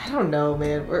 I don't know,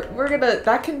 man. We're gonna.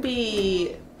 That can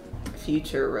be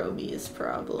future Romy's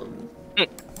problem.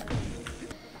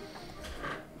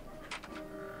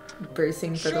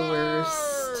 Bracing for the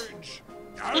worst.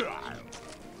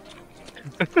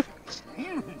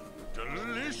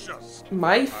 Delicious.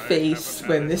 My face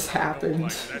when this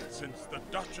happened.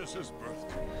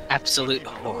 Absolute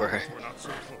horror.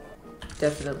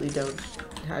 Definitely don't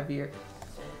have your.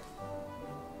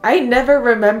 I never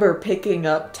remember picking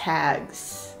up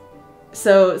tags.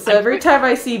 So every time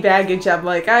I see baggage, I'm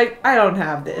like, I don't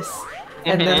have this.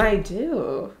 And then I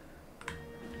do.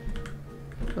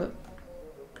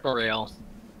 For real.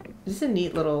 This is a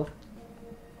neat little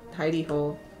hidey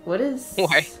hole. What is...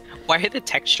 Why are the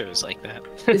textures like that?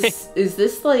 is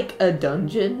this like a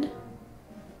dungeon?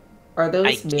 Are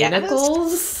those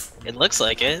manacles? It looks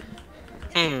like it.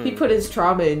 He put his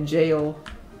trauma in jail.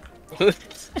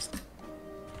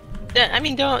 I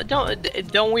mean,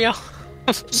 don't we all?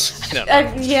 I don't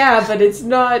know. Yeah, but it's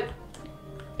not.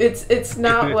 It's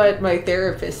not what my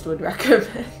therapist would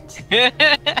recommend.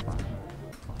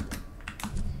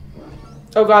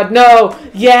 Oh God, no!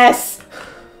 Yes!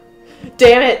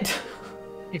 Damn it!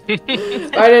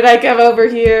 Why did I come over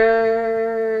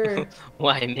here?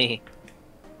 Why me?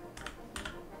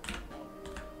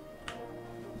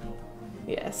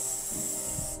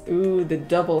 Yes. Ooh, the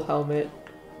double helmet.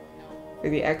 For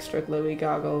the extra glowy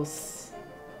goggles.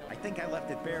 I think I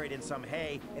left it buried in some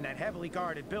hay in that heavily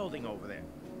guarded building over there.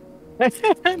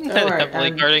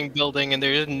 Heavily guarding building, and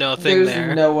there's nothing there.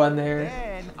 There's no one there.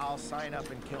 Then I'll sign up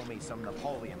and kill me some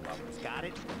Napoleon lovers. Got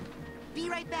it? Be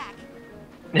right back.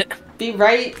 Be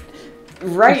right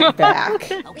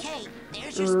back. Okay,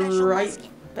 there's your special musket.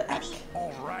 Back.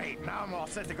 All right, now I'm all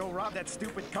set to go rob that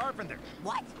stupid carpenter.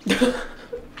 What?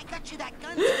 I got you that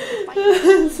gun so you can fight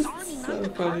the army, not the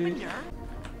carpenter.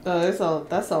 Oh,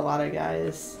 that's a lot of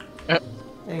guys.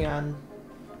 Hang on.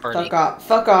 Party.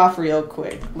 Fuck off real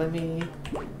quick. Let me...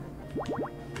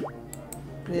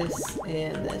 This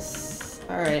and this.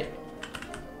 Alright.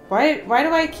 Why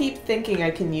do I keep thinking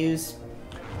I can use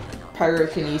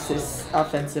pyrokinesis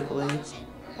offensively?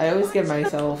 I always get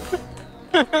myself...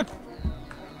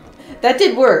 That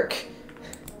did work!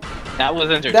 That was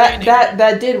entertaining.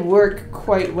 That did work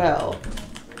quite well.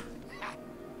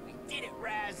 We did it,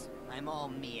 Raz. I'm all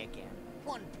me again.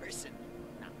 One person.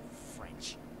 Not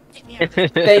French.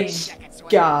 Thank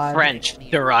God. French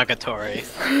derogatory.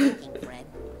 Fred,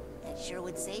 that sure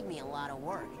would save me a lot of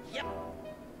work. Yep.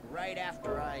 Right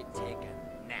after I take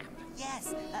a nap.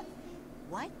 Yes.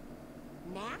 What?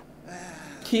 Nap?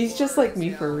 He's just like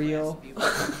me for real.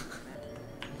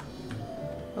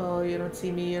 Oh, you don't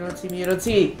see me, you don't see me, you don't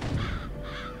see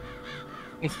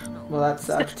me! Well, that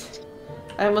sucked.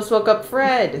 I almost woke up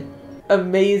Fred!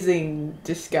 Amazing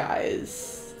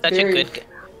disguise. Such a good...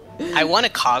 I want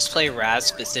to cosplay Raz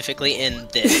specifically in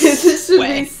this This should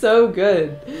way. be so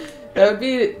good. That would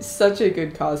be such a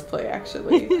good cosplay,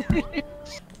 actually.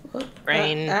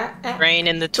 Brain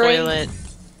in the toilet.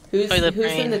 Who's brain.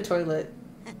 in the toilet?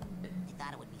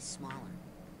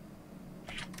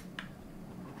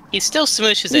 He still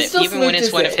smooches it, even when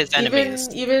it's one of his enemies.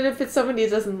 Even if it's someone he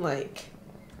doesn't like.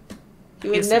 He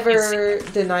would never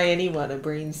deny anyone a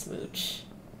brain smooch.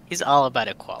 He's all about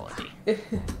equality.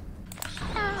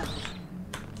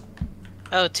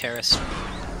 Oh, terrorist.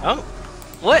 Oh.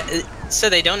 What? So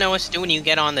they don't know what to do when you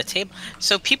get on the table?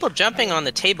 So people jumping on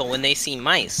the table when they see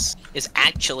mice is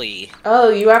actually... Oh,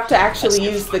 you have to actually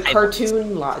use the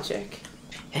cartoon logic.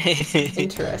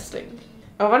 Interesting.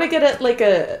 I want to get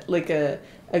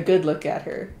a good look at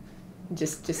her.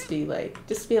 Just be like,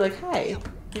 hi,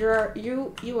 you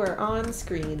are on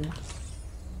screen.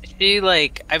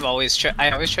 I always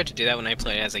tried to do that when I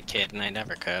played as a kid, and I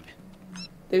never could.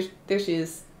 There she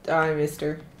is. Oh, I missed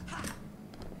her.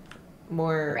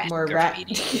 More rat.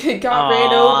 Got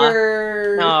ran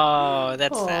over. Oh,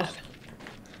 that's sad.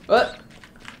 What?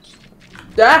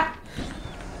 Ah!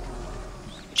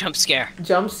 Jump scare.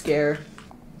 Jump scare.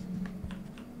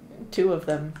 2 of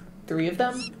them. 3 of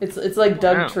them? It's like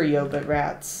Doug Trio, but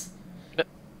rats.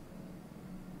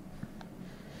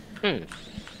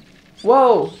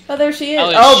 Whoa! Oh, there she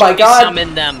is! Oh my God!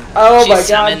 Summoned them. Oh my God!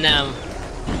 Summoned them.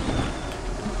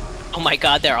 Oh my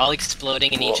God! They're all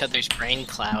exploding in each other's brain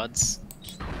clouds.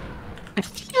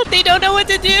 They don't know what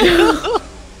to do.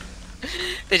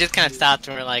 They just kind of stopped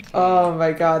and were like, "Oh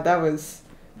my God! That was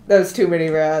too many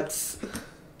rats."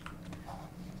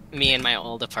 Me and my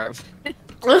old apartment.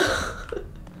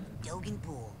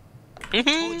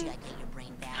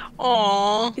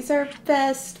 Aww. He's our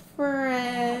best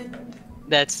friend.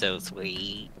 That's so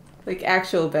sweet. Like,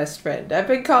 actual best friend. I've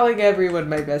been calling everyone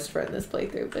my best friend this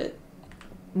playthrough, but...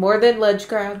 More than Ledge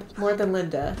Crab, more than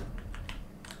Linda.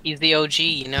 He's the OG,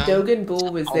 you know? Dogan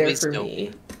Bull was there for Dogan.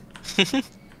 me. I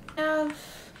have...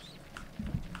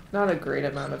 not a great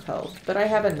amount of health, but I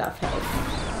have enough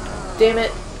health. Damn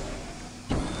it.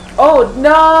 Oh,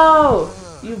 no!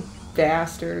 You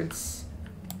bastards.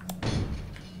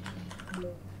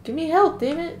 Give me health,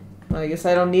 damn it. Well, I guess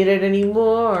I don't need it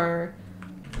anymore.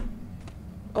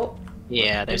 Oh.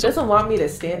 Yeah, It doesn't want me to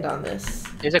stand on this.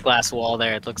 There's a glass wall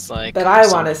there, it looks like. But I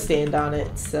want to stand on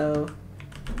it, so...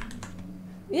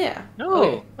 Yeah.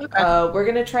 Oh, okay. We're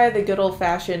gonna try the good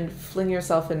old-fashioned fling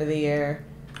yourself into the air.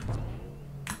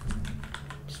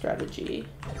 Just strategy.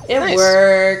 It Nice.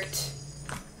 worked.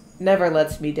 Never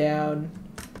lets me down.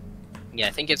 Yeah, I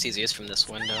think it's easiest from this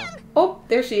window. Oh,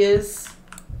 there she is.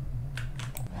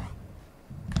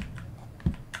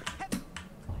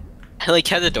 I like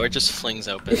how the door just flings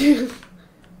open.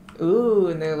 Ooh,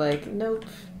 and they're like, nope.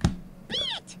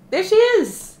 There she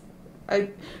is!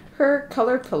 Her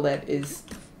color palette is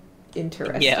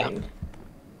interesting. Yeah.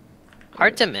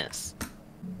 Hard to miss.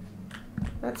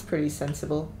 That's pretty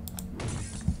sensible.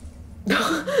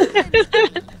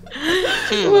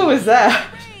 What was that?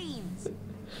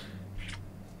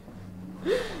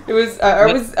 It was. I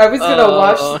was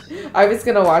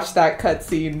gonna watch that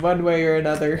cutscene one way or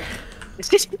another.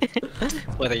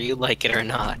 Whether you like it or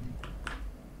not.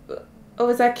 Oh,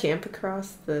 is that camp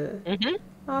across the? Mm-hmm.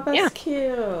 Oh, that's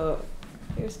cute.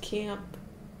 Here's camp.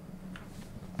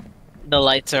 The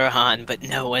lights are on, but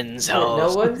no one's home.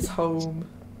 No one's home.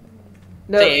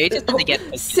 No, They just had to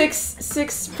get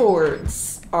six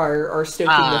Fords are stoking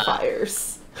the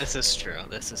fires. This is true.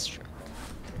 This is true.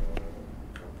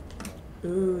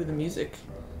 Ooh, the music.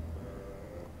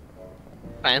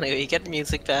 Finally, we get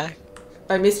music back.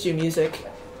 I missed you, music.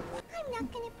 I'm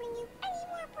not gonna bring you any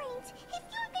more brains if you're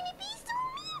gonna be so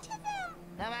mean to them.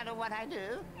 No matter what I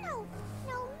do. No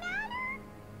matter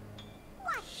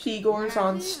what. She-Gore's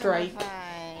on strike.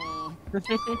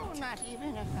 Not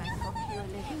even if I cook you a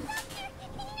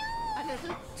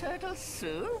little turtle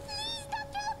soup? Please,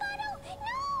 Dr. Alberto,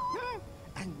 no!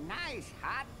 A nice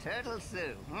hot turtle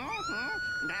soup.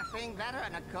 Nothing better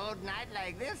on a cold night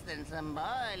like this than some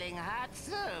boiling hot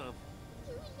soup.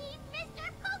 You need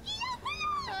Mr. Pokey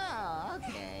Alberto! Oh,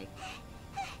 okay.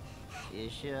 You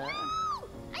sure? No!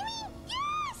 I mean,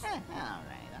 yes! All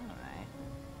right.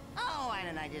 Oh, why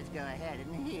don't I just go ahead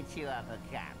and heat you up a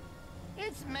cup?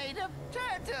 It's made of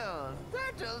turtles!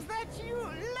 Turtles that you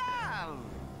love!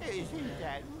 Isn't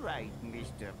that right,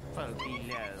 Mr.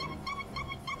 Pokey-Lo?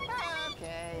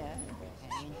 Okay.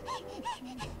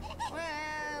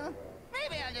 Well,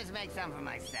 maybe I'll just make some for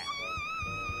myself.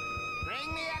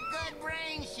 Bring me a good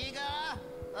brain, Shigo,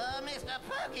 or Mr.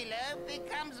 Pokey-Lo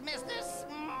becomes Mr.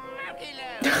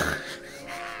 Smirky-Lo.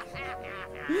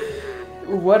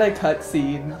 What a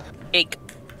cutscene.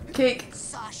 Cake.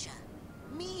 Sasha,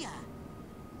 Mia,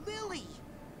 Lily.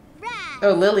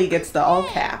 Oh, Lily gets the all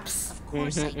caps. Of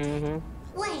course I did.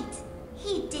 Wait,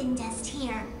 he didn't just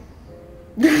hear.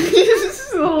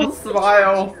 Just a little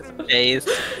smile. Face.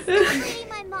 Read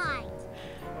my mind.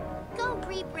 Go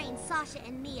rebrain Sasha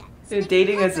and Mia.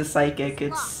 Dating as a psychic,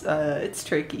 it's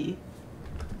tricky.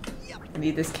 I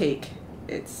need this cake.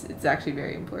 It's actually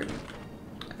very important.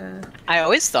 I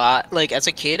always thought, like, as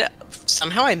a kid,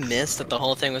 somehow I missed that the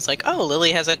whole thing was like, oh,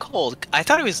 Lily has a cold. I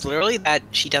thought it was literally that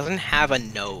she doesn't have a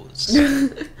nose.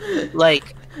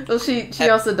 Like... Well, she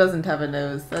also doesn't have a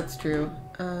nose. That's true.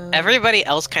 Everybody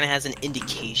else kind of has an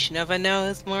indication of a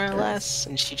nose, more or less,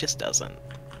 and she just doesn't.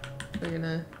 We're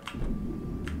gonna...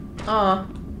 Aw.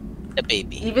 A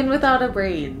baby. Even without a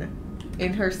brain,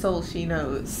 in her soul she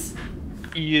knows.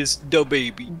 He is the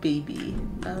baby. Baby.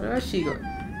 Where's she going?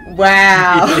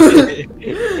 Wow!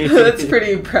 That's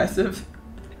pretty impressive.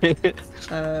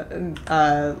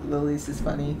 Lily's is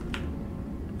funny.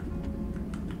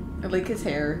 I like his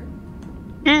hair.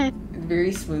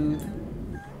 Very smooth.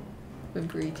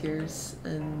 Whimpery tears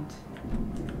and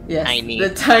yes, tiny.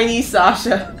 The tiny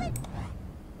Sasha.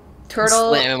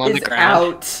 Turtle Slam him on is the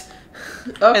ground. out.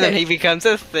 Okay. And then he becomes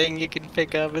a thing you can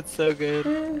pick up. It's so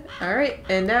good. Alright,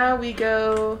 and now we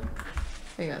go...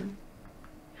 Hang on.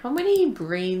 How many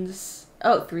brains?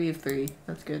 Oh, 3 of 3.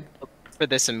 That's good. For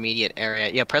this immediate area.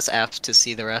 Yeah, press F to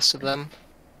see the rest of them.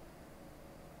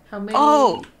 How many?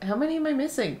 Oh! How many am I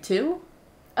missing? 2?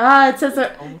 Ah, it says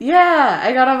that. Yeah,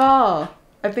 I got them all.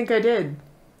 I think I did.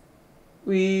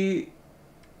 We're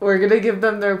gonna give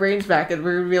them their brains back and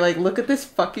we're gonna be like, look at this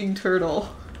fucking turtle.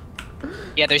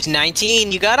 Yeah, there's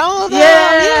 19. You got all of them.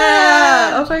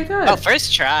 Yeah! Oh my god. Oh,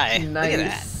 first try. Nice. Look at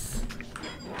that.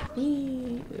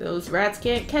 Whee. Those rats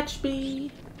can't catch me.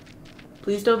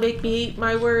 Please don't make me eat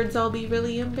my words. I'll be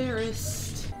really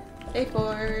embarrassed. Hey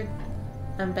Ford.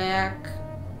 I'm back.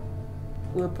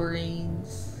 With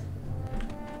brains.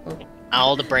 Oh.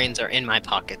 All the brains are in my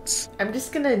pockets. I'm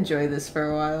just gonna enjoy this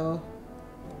for a while.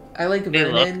 I like They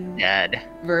Vernon. look dead.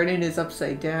 Vernon is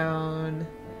upside down.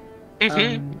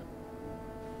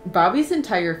 Bobby's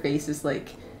entire face is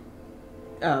like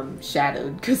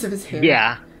shadowed because of his hair.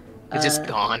 Yeah. It's just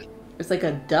gone. There's like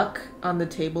a duck on the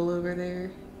table over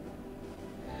there.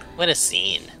 What a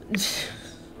scene.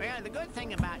 Well, the good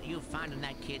thing about you finding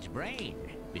that kid's brain,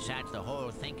 besides the whole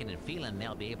thinking and feeling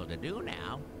they'll be able to do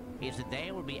now, is that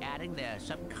they will be adding their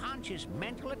subconscious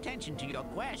mental attention to your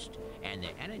quest, and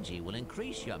their energy will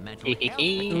increase your mental health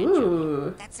potential.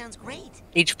 Ooh. That sounds great.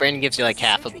 Each brain gives you like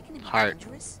half a heart.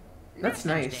 That's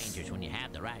nice. Dangerous when you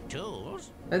have the right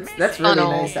tools. That's really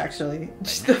nice, actually.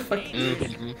 Just the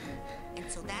fucking. And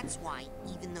so that's why,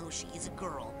 even though she is a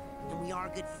girl and we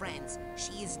are good friends,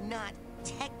 she is not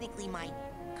technically my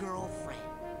girlfriend.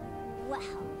 Well,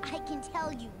 I can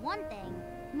tell you one thing.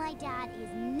 My dad is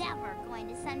never going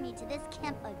to send me to this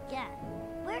camp again.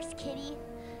 Where's Kitty?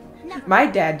 Never My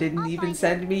mind. dad didn't even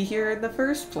send me here in the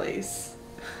first place.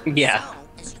 Yeah. So,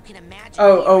 as you can imagine,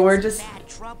 Oh, we're just.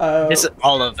 This is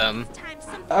all of them.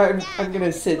 I'm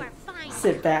gonna sit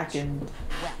back and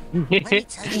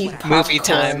eat popcorn. Movie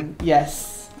time.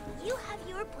 Yes. You have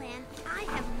your plan, I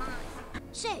have mine.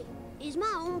 Say, is my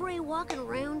hombre walking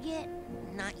around yet?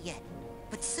 Not yet,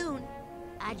 but soon.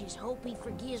 I just hope he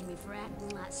forgives me for acting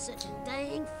like such a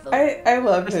dang fool. I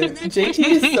love him. JT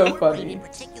is so funny.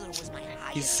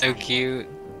 He's so cute.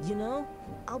 You know,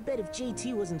 I'll bet if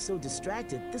JT wasn't so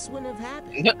distracted, this wouldn't have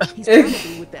happened. He's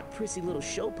probably with that prissy little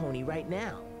show pony right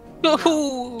now.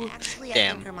 Actually, I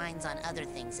Damn. think her mind's on other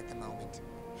things at the moment.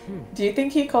 Do you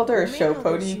think he called her a show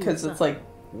pony because it's like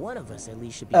one of us at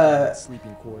least should be in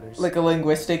sleeping quarters. like a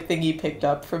linguistic thing he picked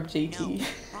up from JT?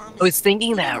 I was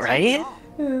thinking that, right?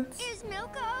 Is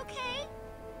Milka okay?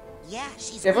 Yeah,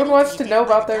 she's. Everyone wants to know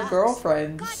about their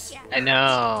girlfriends. I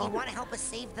know. You want to help us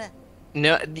save the?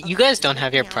 No, you guys don't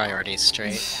have your priorities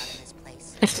straight.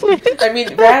 I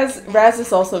mean, Raz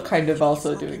is also kind of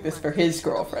also doing this for his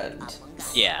girlfriend.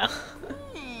 Yeah.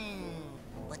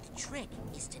 But the trick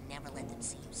is to never let them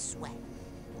see you sweat.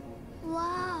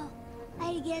 Wow,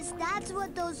 I guess that's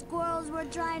what those squirrels were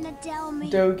trying to tell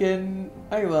me. Dogen,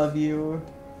 I love you.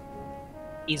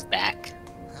 He's back.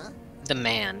 The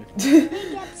man.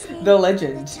 The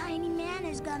legend. The tiny man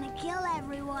is gonna kill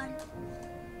everyone.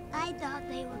 I thought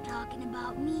they were talking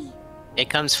about me. It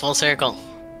comes full circle.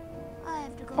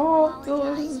 Oh,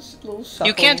 those little shuffles.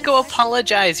 You can't go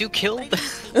apologize. You killed them.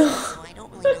 I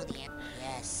don't really know the answer.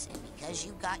 Yes, and because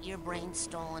you got your brain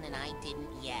stolen and I didn't,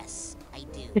 yes, I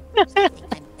do. I think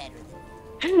I'm better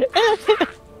than you.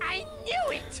 I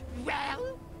knew it!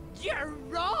 Well, you're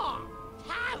wrong.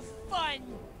 Have fun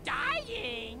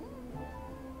dying.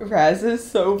 Raz is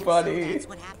so funny. That's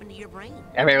what happened to your brain.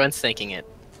 Everyone's thinking it.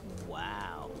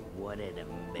 Wow, what an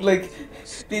amazing. Like,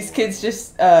 these kids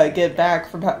just get back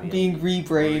from being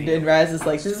rebrained, and Raz is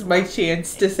like, this is my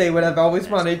chance to say what I've always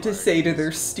wanted to say to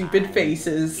their stupid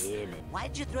faces. Why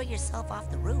did you throw yourself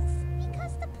off the roof?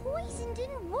 Because the poison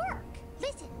didn't work.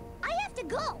 Listen, I have to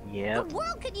go. Yep. The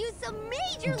world could use some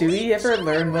major. Do we ever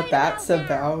learn what that's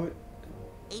about?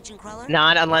 Agent Cruller?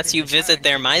 Not unless you visit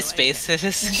their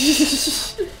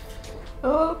MySpaces.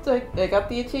 Oh, I got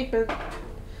the achievement.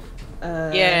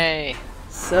 Yay.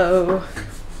 So...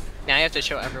 Now you have to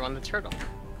show everyone the turtle.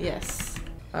 Yes.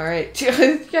 Alright.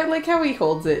 I like how he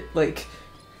holds it, like,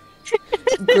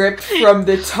 gripped from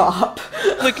the top.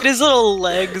 Look at his little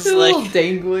legs, They're like... little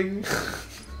dangling.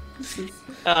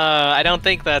 I don't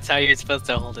think that's how you're supposed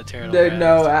to hold a turtle.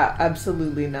 No,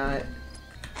 absolutely not.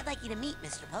 I'd like you to meet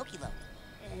Mr. Pokilo.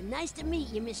 Nice to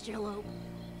meet you, Mr. Lope.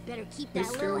 Better keep that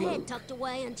Mr. little Lope. head tucked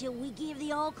away until we give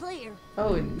the all clear.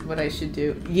 Oh, and what I should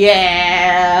do.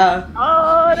 Yeah!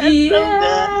 Oh, that's yeah!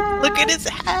 so good! Look at his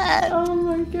hat! Oh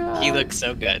my god. He looks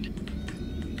so good.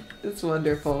 It's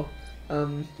wonderful.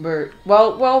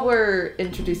 While we're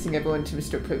introducing everyone to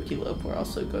Mr. Pokelope, we're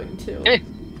also going to...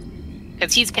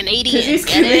 Because he's Canadian. Because he's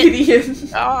get Canadian.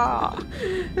 Oh.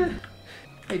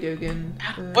 Hey, Dogen.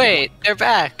 Wait, they're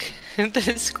back.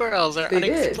 The squirrels are They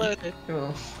did. unexploded.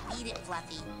 Oh. Eat it,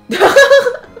 Fluffy.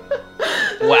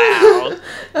 Wow.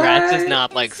 Rat does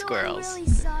not like squirrels.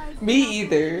 Me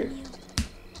either.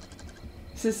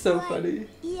 This is so funny.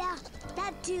 Yeah,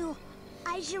 that too.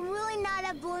 I should really not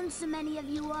have blown so many of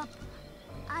you up.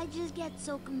 I just get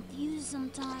so confused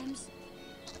sometimes.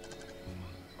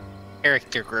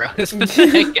 Character growth.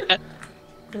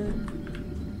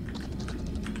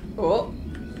 Oh.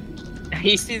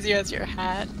 He sees you as your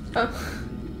hat. Oh.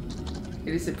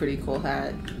 It is a pretty cool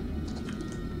hat.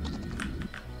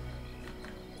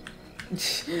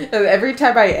 Every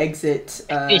time I exit,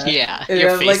 yeah, and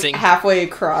you're I'm facing... like halfway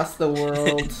across the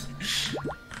world.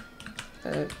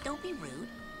 Don't be rude.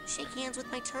 Shake hands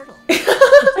with my turtle.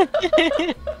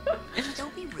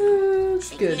 Don't be rude.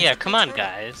 Shake Good. hands Yeah, with come my on, turtle.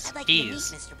 guys. I'd like you to meet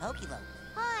Jeez. Mr. Pokilo.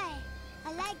 Hi,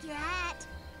 I like your hat.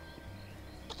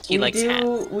 He likes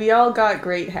hats. We all got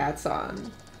great hats on.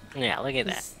 Yeah, look at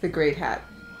that. It's the Great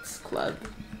Hats Club.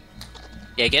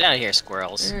 Yeah, get out of here,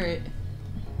 squirrels. Alright.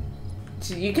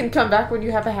 So you can come back when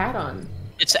you have a hat on.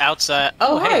 It's outside.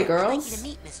 Oh, hi, hey. girls.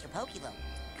 Glad you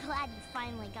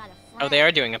finally got a friend. Oh, they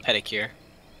are doing a pedicure.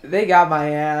 They got my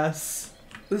ass.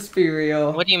 Let's be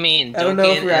real. What do you mean? I don't know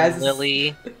if Duncan and Raz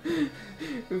Lily.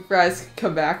 if Raz can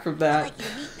come back from that.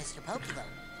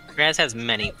 Raz has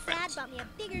many Dad friends. bought me a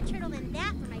bigger turtle than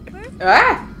that for my birthday.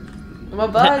 Ah! I'm a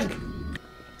bug.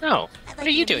 Oh, what are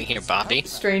you doing here, Bobby?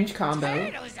 Strange combo.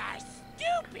 Turtles are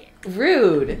stupid.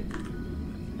 Rude.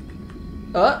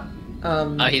 Oh,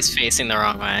 Oh, he's facing the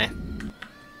wrong way.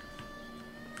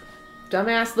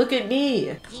 dumbass, look at me.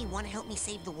 Hey, wanna help me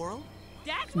save the world?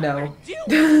 That's what No. we're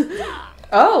doing. Duh.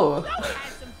 Oh. Chloe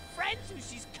has some friends who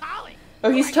she's calling.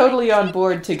 Oh, he's totally on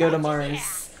board to go to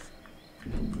Mars.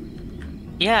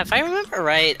 Yeah, if I remember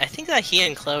right, I think that he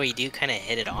and Chloe do kind of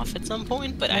hit it off at some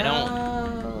point, but I don't.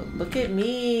 Oh, look at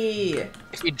me.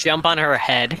 If you jump on her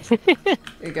head,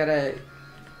 You gotta.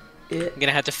 you're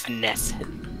gonna have to finesse it.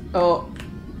 Oh.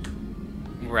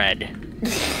 Red.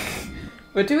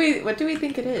 What do we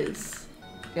think it is?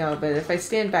 Yeah, but if I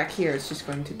stand back here, it's just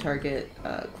going to target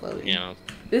Chloe. Yeah.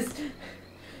 This.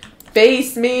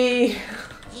 Face me.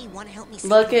 Hey, wanna help me save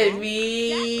Look the at world?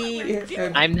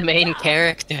 me. I'm the main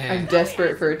character. I'm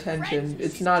desperate for attention.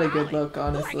 It's not a good look,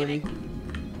 honestly.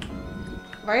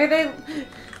 Why are they?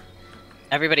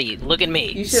 Everybody, look at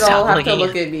me. You should Stop all have to looking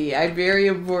look at me. I'm very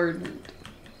important.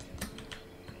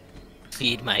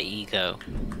 Feed my ego.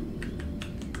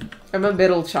 I'm a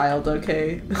middle child,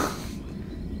 okay?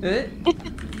 Eh?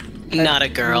 Not a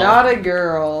girl. Not a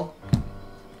girl.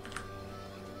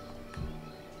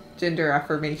 Gender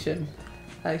affirmation.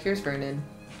 Here's Vernon.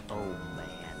 Oh man,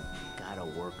 gotta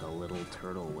work a little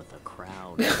turtle with a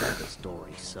crowd to tell the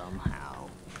story somehow.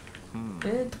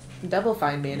 Double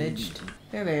Fine managed.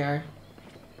 There they are.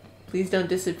 Please don't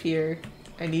disappear.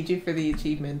 I need you for the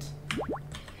achievement.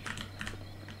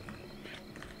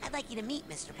 I'd like you to meet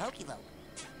Mr. Pokelope.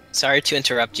 Sorry to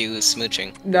interrupt you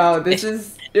smooching. No, this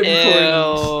is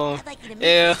important. I'd like you to meet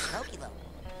Ew. Mr. Pokelope.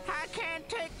 I can't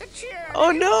take the chair.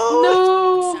 Oh no!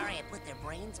 No! Sorry I put their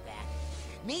brains back.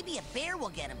 Maybe a bear will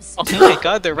get him. Oh my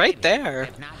god, they're right there.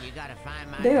 If not, you gotta find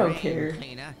my They don't drain care.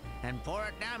 cleaner and pour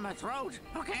it down my throat,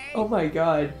 okay? Oh my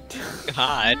god.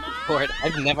 God, Port,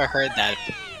 I've never heard that.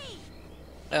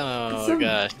 Oh Some-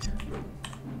 gosh.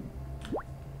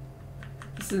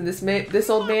 Listen, this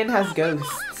old man has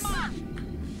ghosts.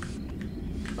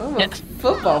 Oh, a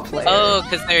football player. Oh,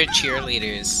 because they're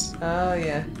cheerleaders. Oh,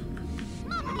 yeah.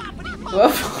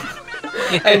 Whoa.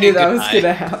 I knew that was Goodbye.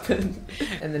 gonna happen.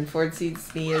 And then Ford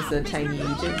sees me as a tiny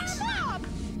agent.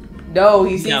 No,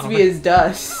 he sees No. me as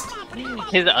dust.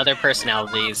 His other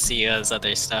personalities see as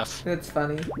other stuff. That's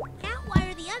funny. Now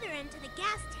wire the other end to the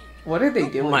gas tank. What are they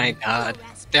doing? Oh my god.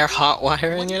 They're hot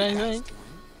wiring it, I think.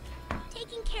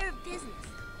 Taking care of business.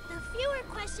 The fewer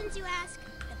questions you ask,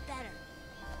 the better.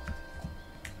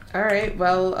 Alright,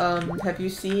 well, have you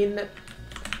seen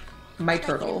my I'd like you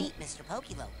to turtle? meet Mr.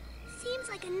 Pokelope. Seems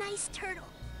like a nice turtle.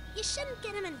 You shouldn't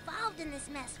get him involved in this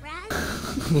mess, Raz.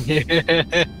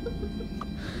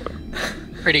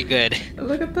 Pretty good.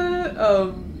 Look at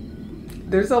the,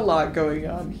 there's a lot going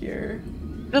on here.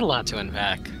 There's a lot to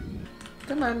unpack.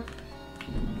 Come on.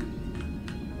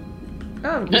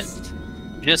 Oh, just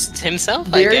Just himself,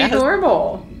 very I guess.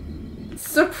 normal.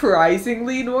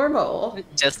 Surprisingly normal.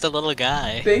 Just a little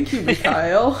guy. Thank you,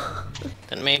 Mikhail.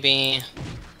 Then maybe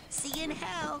See you in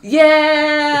hell.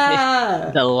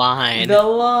 Yeah! the line. The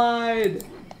line.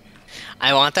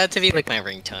 I want that to be like my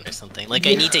ringtone or something. Like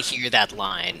I Yeah. need to hear that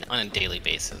line on a daily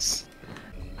basis.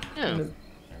 Oh.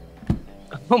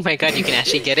 Oh my god, you can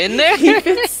actually get in there? He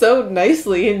fits so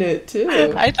nicely in it, too.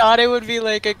 I thought it would be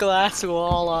like a glass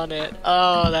wall on it.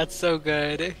 Oh, that's so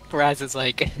good. Raz is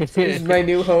like... This is my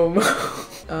new home.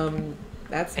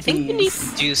 That's I think we need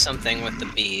bees. to do something with the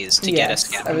bees to get a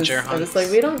scavenger I was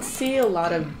like, we don't see a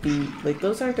lot of bee. Like,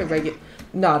 those aren't the regular.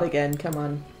 Not again, come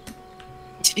on.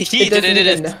 He doesn't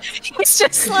even know. He's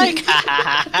just like...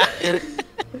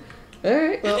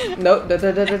 Alright, well, no.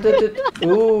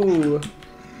 Ooh.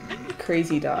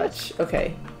 Crazy dodge.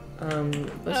 Okay.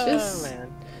 Let's just.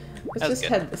 man. Let's That was just good.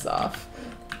 head this off.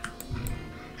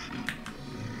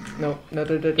 No, no,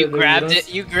 You grabbed don't-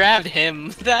 it. You grabbed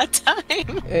him that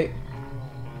time. Hey.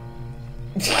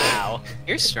 Wow,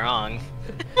 you're strong.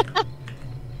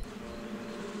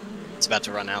 It's about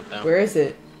to run out though. Where is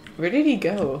it? Where did he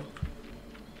go?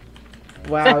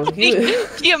 Wow, he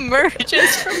He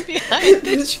emerges from behind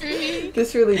the tree.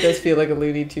 This really does feel like a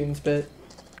Looney Tunes bit.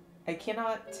 I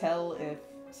cannot tell if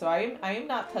I am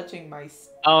not touching my.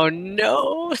 Oh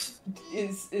no!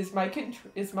 Is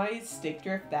my stick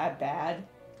drift that bad?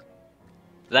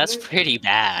 That's pretty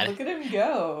bad. Look at him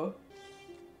go.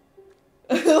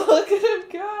 Look at him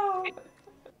go.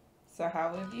 So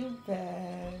how have you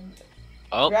been?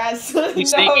 Oh, Raz,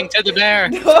 he's no. sneaking to the bear.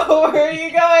 No, where are you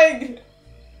going?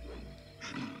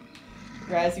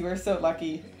 Raz, you were so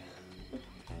lucky.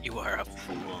 You are a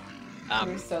fool.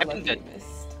 You were so I've been lucky good. you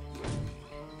missed.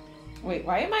 Wait,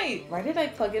 why did I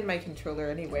plug in my controller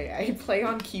anyway? I play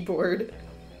on keyboard.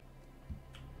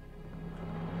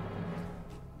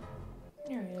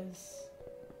 There he is.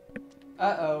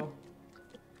 Uh-oh.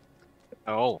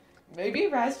 Oh. Maybe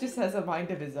Raz just has a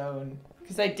mind of his own.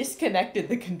 Because I disconnected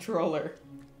the controller.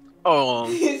 Oh.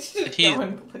 He's just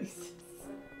going places.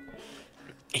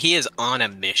 He is on a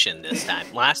mission this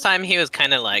time. Last time he was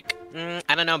kind of like,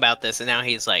 I don't know about this, and now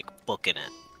he's like booking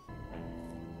it.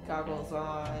 Goggles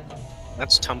on.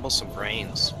 Let's tumble some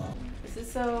brains. This is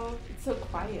so, it's so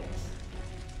quiet.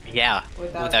 Yeah,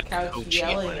 Without that Couch coach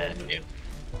yelling at at you.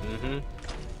 Mm-hmm.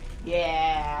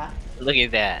 Yeah. Look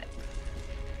at that.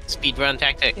 Speedrun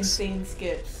tactics. Insane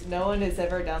skips. No one has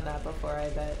ever done that before, I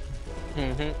bet.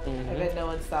 I bet no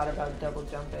one's thought about double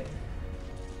jumping.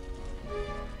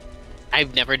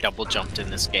 I've never double jumped in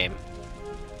this game.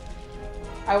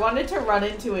 I wanted to run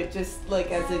into it just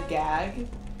like as a gag,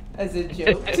 as a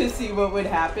joke, to see what would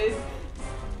happen.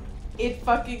 It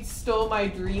fucking stole my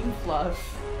dream fluff.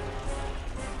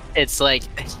 It's like,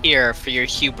 here, for your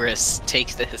hubris,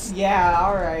 take this. Yeah,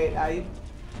 alright.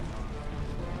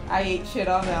 I ate shit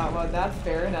on that one. That's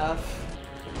fair enough.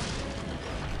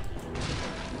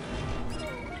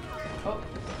 Oh,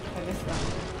 I missed that.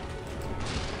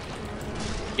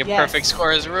 Your Yes. perfect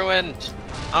score is ruined.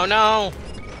 Oh no!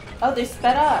 Oh, they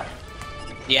sped up.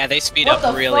 Yeah, they speed What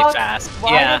up the really fuck? fast.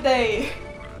 Why yeah. did they?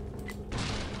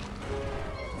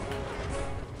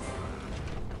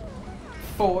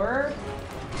 4?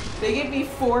 They gave me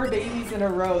 4 babies in a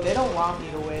row. They don't want me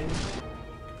to win.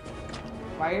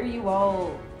 Why are you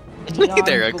all neon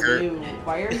They're a blue?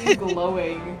 Why are you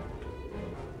glowing?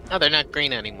 Oh, they're not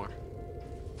green anymore.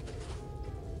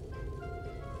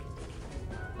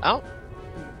 Oh.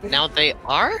 Now they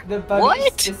are? The buggy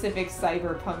What? specific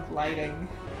cyberpunk lighting.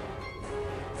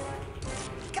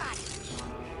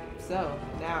 So,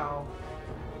 now.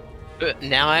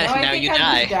 Now you I'm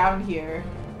die. just down here.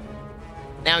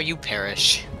 Now you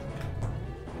perish.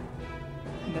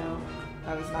 No,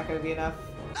 that was not gonna be enough.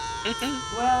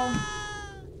 Well,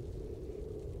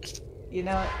 you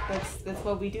know, that's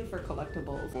what we do for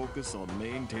collectibles. Focus on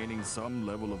maintaining some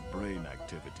level of brain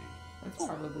activity. That's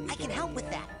probably a I can good help with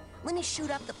idea. that. Let me shoot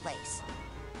up the place.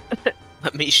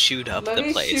 Let me shoot up Let the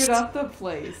me place. shoot up the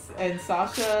place, and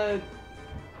Sasha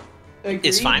agreed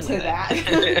It's fine to with that.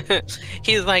 it.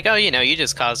 He's like, oh, you know, you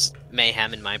just caused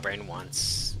mayhem in my brain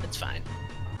once. It's fine.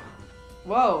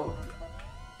 Whoa.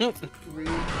 Rude.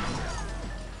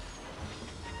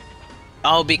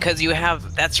 Oh, because you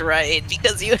have. That's right.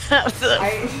 Because you have the.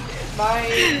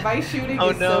 My shooting Oh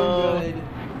is no. so good.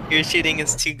 Your shooting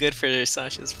is too good for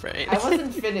Sasha's brain. I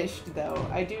wasn't finished though.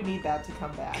 I do need that to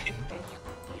come back.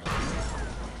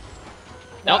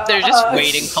 Nope, they're just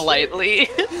waiting politely.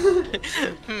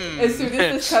 As soon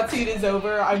as this cutscene is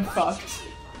over, I'm fucked.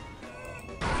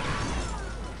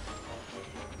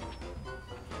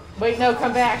 Wait, no,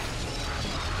 come back.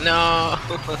 No.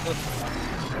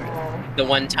 The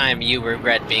one time you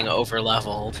regret being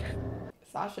overleveled.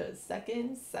 Sasha's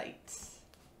second sight.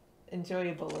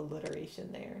 Enjoyable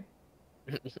alliteration there.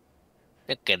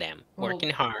 Look at him, working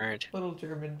hard. Little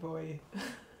German boy.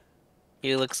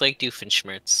 He looks like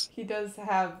Doofenshmirtz. He does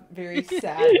have very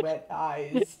sad, wet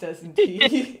eyes, doesn't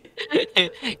he?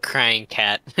 Crying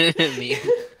cat. Me.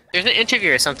 There's an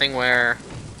interview or something where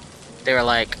they were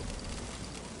like,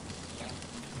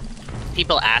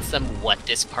 people asked them what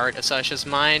this part of Sasha's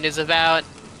mind is about,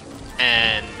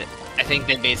 and I think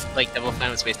they basically, like, Double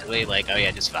Fine was basically like, oh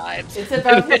yeah, just vibes. It's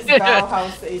about his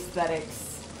Bauhaus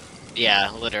aesthetics.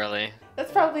 Yeah, literally.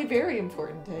 That's probably very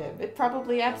important to him. It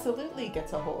probably absolutely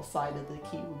gets a whole side of the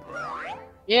cube.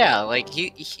 Yeah, like,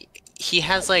 he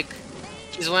has, like,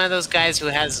 he's one of those guys who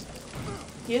has...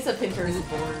 He has a Pinterest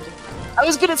board. I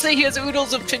was gonna say he has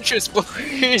oodles of Pinterest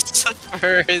boards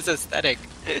for his aesthetic.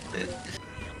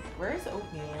 Where's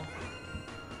oatmeal?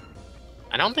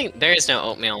 I don't think there is no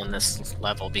oatmeal in this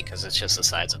level because it's just the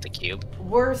size of the cube.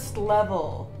 Worst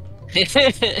level.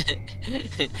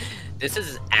 This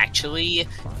is actually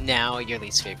now your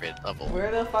least favorite level.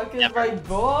 Where the fuck is my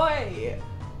boy?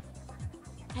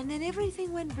 And then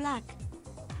everything went black.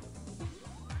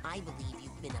 I believe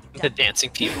you've been The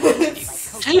dancing people.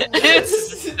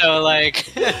 It's so like.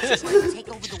 take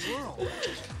over the world.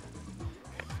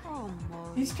 Oh,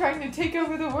 Mom. He's trying to take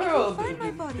over the world. Find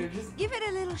my body. They're just... Give it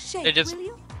a little shake, They're just- will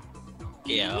you?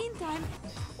 Yeah. In the meantime,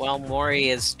 while Mori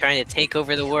is trying to take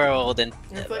over the world, and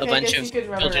It's like, a bunch of you could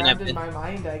run children around have in been. my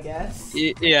mind, I guess.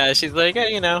 Yeah, she's like,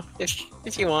 you know,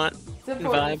 if you want. It's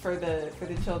important Vibe. for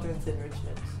the children's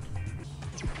enrichment.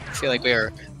 I feel like we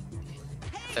are.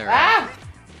 Ah!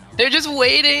 They're just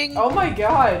waiting. Oh my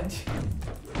god!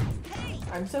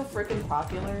 I'm so freaking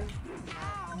popular.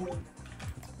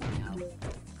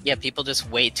 Yeah, people just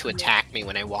wait to attack me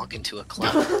when I walk into a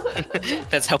club.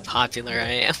 That's how popular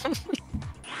I am.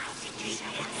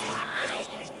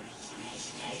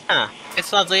 Huh.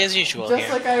 It's lovely as usual Just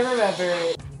here. like I remember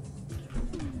it.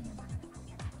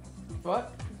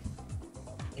 What?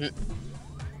 Mm.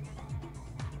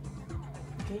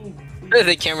 Game,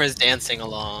 The camera's dancing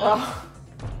along. Oh.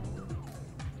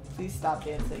 Please stop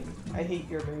dancing. I hate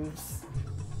your moves.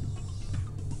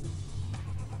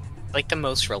 Like the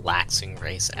most relaxing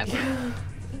race ever.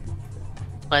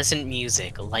 Pleasant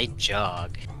music, a light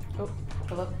jog. Oh,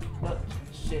 hello? What?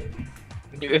 Shit.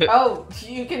 Oh,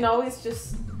 you can always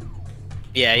just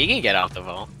Yeah, you can get off the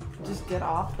ball. get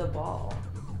off the ball.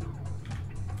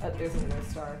 Oh, there's another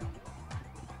star.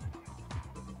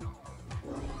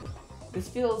 This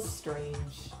feels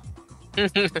strange.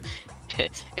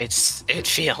 It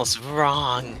feels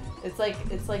wrong. It's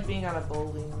like being on a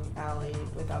bowling alley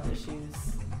without the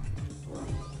shoes.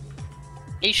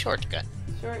 A shortcut.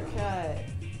 Shortcut.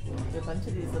 There's a bunch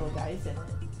of these little guys in it.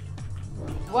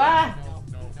 What?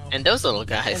 And those little And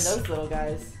guys. those little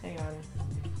guys. Hang on.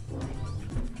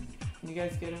 You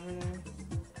guys get over there?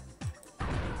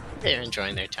 They're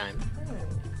enjoying their time.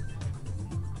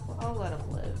 Well, I'll let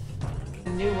them live. The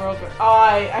new world. Oh,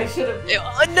 I should have.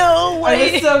 Oh, no way!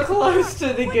 I was so close to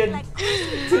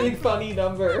the funny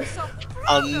number.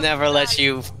 I'll never let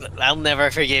you. I'll never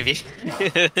forgive you.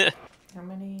 How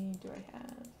many do I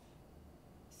have?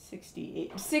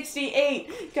 68.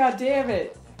 68! God damn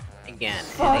it! Again,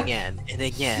 Fuck. and again, and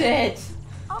again. Shit!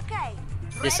 Okay.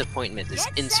 Disappointment is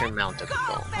insurmountable.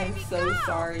 I'm so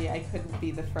sorry I couldn't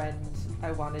be the friend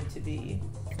I wanted to be.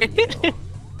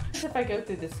 If I go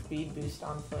through the speed boost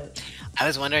on foot. I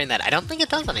was wondering that. I don't think it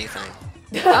does anything.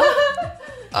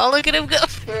 Oh, look at him go!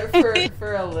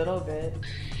 For a little bit.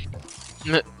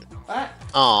 What?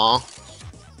 Aww.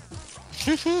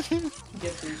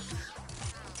 Get these.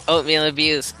 Oatmeal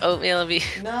abuse. Oatmeal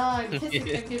abuse. No, I'm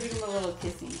giving him a little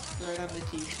kissy right on the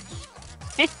cheek.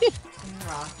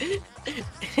 Mwah.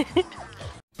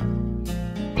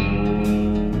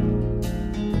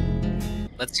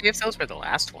 Let's see if those were the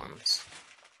last ones.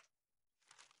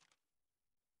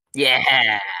 Yeah.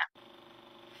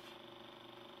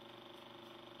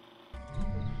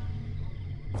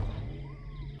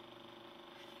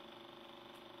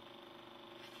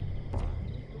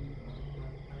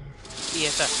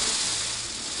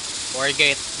 Yes, or it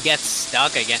gets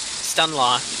stuck again. Stun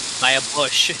locked by a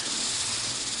bush.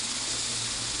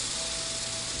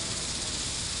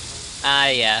 Ah,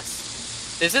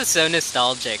 yes. This is so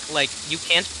nostalgic. Like, you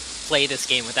can't play this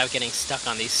game without getting stuck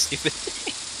on these stupid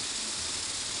things.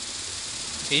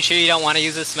 Are you sure you don't want to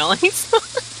use a smelling salt?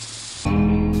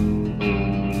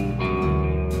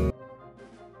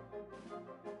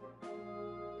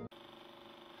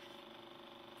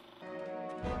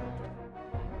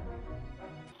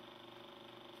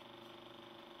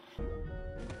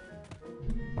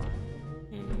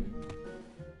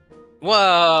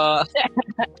 Whoa!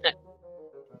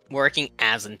 Working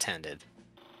as intended.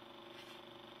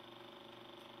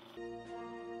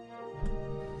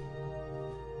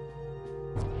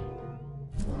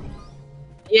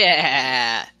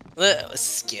 Yeah! That was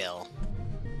skill.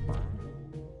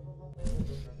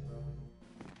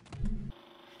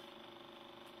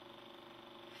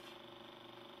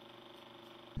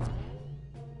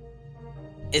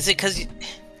 Is it cause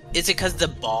the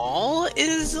ball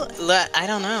is? I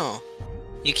don't know.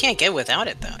 You can't get without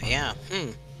it though. Yeah.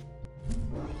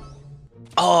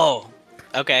 Oh.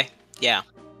 Okay. Yeah.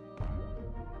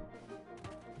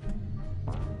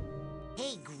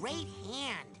 Hey, great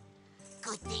hand.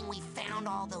 Good thing we found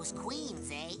all those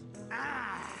queens, eh?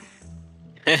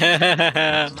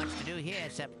 Not much to do here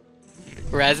except.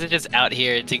 Raz is just out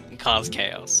here to cause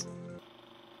chaos.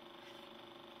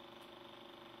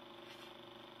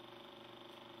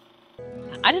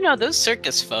 I don't know, those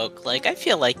circus folk, like, I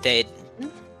feel like they'd...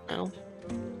 Well...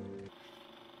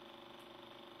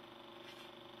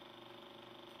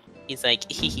 He's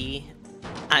like, hee hee,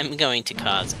 I'm going to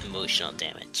cause emotional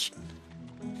damage.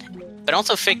 But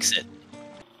also fix it.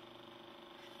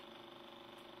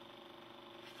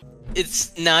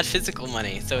 It's not physical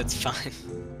money, so it's fine.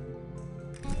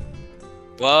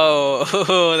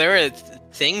 Whoa, there were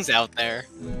things out there.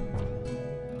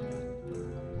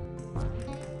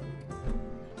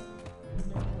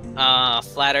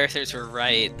 Flat earthers were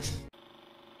right.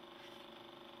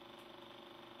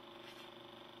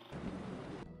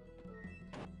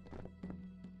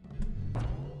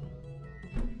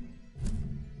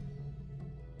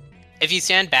 If you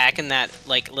stand back in that,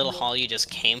 like, little hall you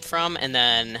just came from, and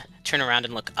then turn around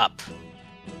and look up.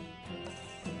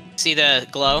 See the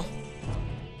glow?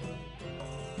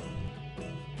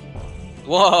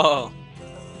 Whoa!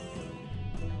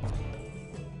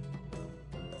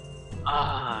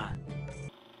 Ah.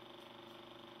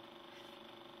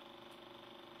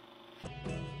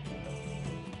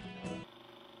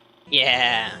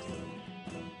 Yeah.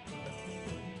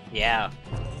 Yeah.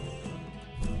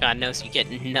 God knows you get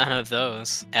none of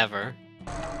those, ever.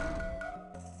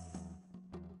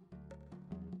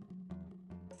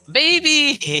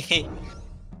 Baby!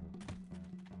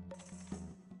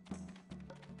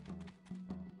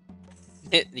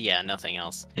 Yeah, nothing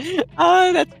else.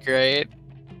 Oh, that's great.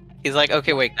 He's like,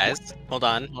 okay, wait, guys. Hold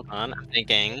on, I'm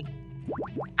thinking.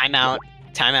 Time out.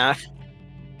 Time out.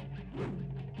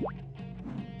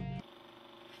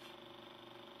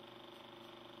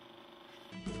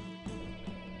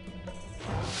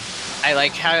 I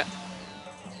like how...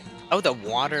 Oh, the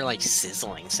water, like,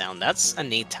 sizzling sound. That's a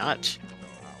neat touch.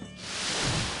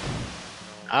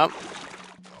 Oh.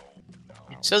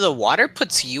 So the water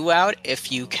puts you out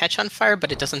if you catch on fire,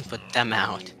 but it doesn't put them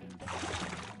out.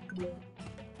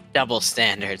 Double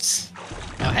standards.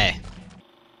 Oh, hey.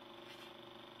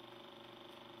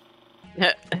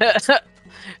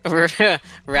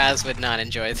 Raz would not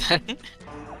enjoy that.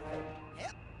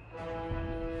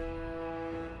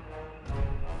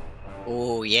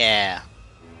 Oh, yeah.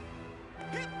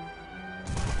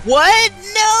 What?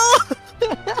 No!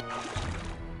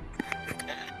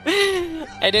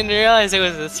 I didn't realize it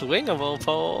was a swingable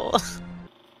pole.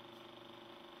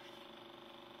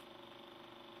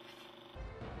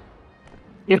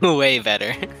 Way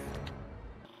better.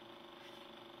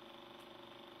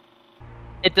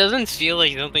 It doesn't feel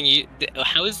like something you...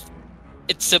 How is...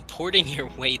 It's supporting your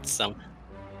weight somehow.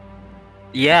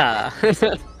 Yeah. I don't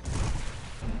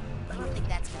think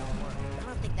that's gonna work. I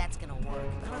don't think that's gonna work.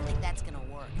 I don't think that's gonna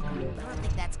work. I don't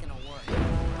think that's gonna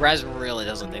work. Raz really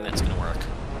doesn't think that's gonna work.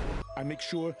 I make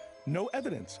sure no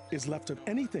evidence is left of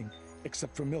anything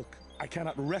except for milk. I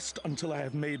cannot rest until I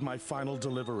have made my final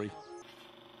delivery.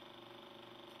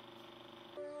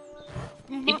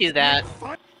 You do that.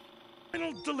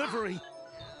 Final delivery.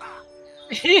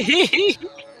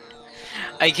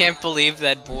 I can't believe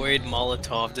that Boyd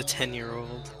Molotov, the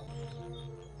 10-year-old.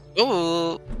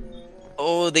 Oh,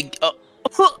 oh, the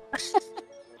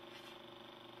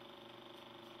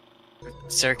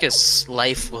circus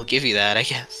life will give you that, I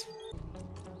guess.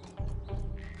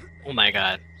 Oh my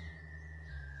god.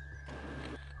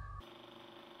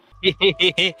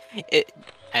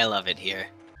 I love it here.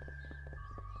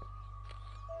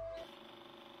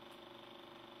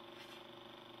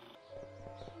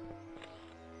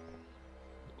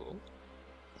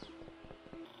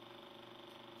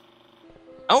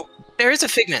 Oh, there is a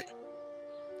figment.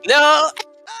 No!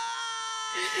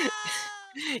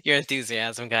 Your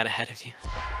enthusiasm got ahead of you.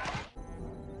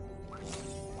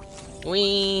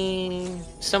 Whee!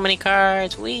 So many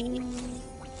cards. Whee!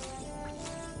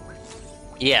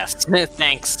 Yes.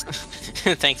 Thanks.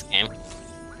 Thanks, game.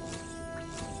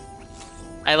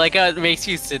 I like how it makes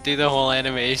you sit through the whole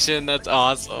animation. That's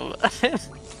awesome.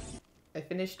 I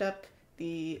finished up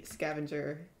the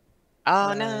scavenger.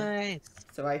 Oh, nice.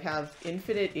 So I have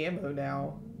infinite ammo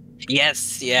now.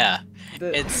 Yes, yeah.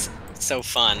 It's so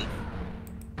fun.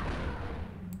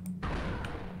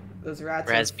 Those rats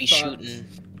Raz are be fucked. shooting.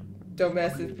 Don't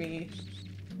mess with me.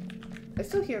 I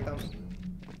still hear them.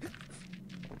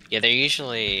 Yeah, they're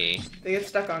usually... They get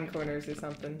stuck on corners or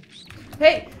something.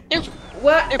 Hey!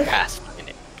 What? They're past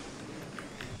it.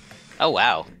 Oh,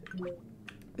 wow.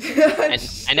 I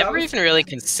never even really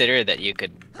considered that you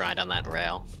could grind on that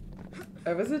rail.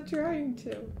 I wasn't trying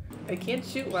to. I can't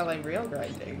shoot while I'm rail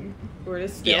grinding. Or it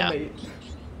is Yeah. stalemate.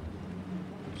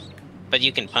 But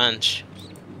you can punch.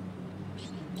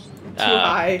 Too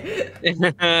high.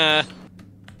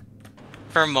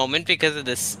 For a moment, because of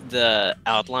the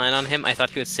outline on him, I thought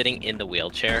he was sitting in the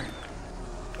wheelchair.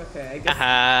 Okay,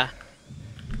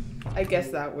 I guess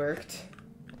that worked.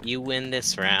 You win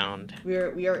this round. We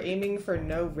are aiming for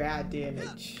no rad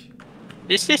damage.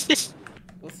 We'll see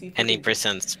if Any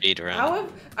percent speed run. How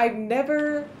have I've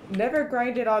never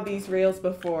grinded on these rails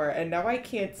before, and now I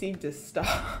can't seem to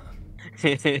stop.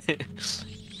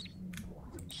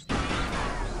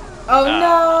 Oh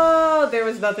no! There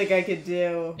was nothing I could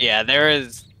do. Yeah, there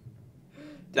is.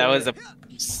 That was a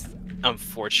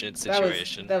unfortunate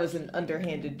situation. That was an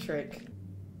underhanded trick.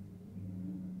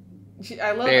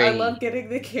 I Very- love getting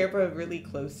the camera really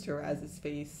close to Raz's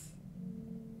face.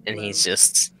 And he's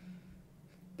just...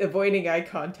 Avoiding eye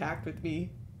contact with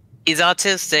me. He's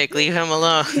autistic, leave him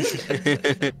alone.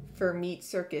 For Meat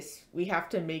Circus, we have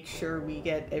to make sure we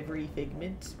get every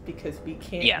figment because we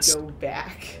can't Yes. go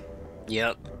back.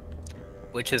 Yep.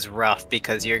 Which is rough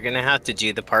because you're gonna have to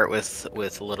do the part with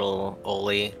little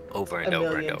Oli over and A over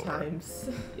and million over. times.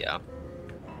 Yeah.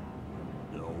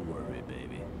 Don't worry,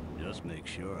 baby. Just make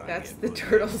sure That's the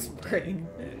turtle's brain.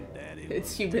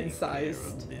 It's human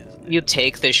sized. You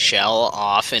take the shell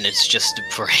off and it's just a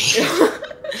brain.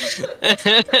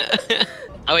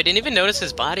 Oh, I didn't even notice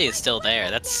his body is still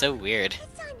there. That's so weird.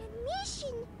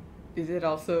 Is it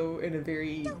also in a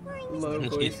very low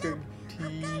voice going,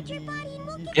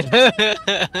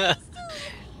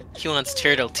 He wants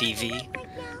turtle TV.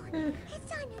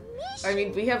 I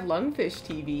mean, we have Lungfish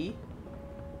TV.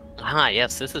 Ah,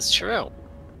 yes, this is true.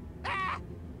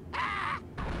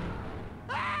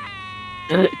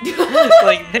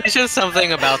 Like, there's just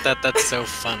something about that that's so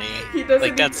funny. He doesn't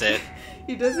Like, that's it.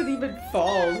 He doesn't even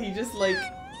fall. He just like...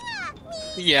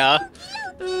 Yeah.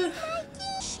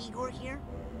 Igor here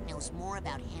knows more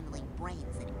about handling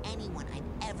brains than anyone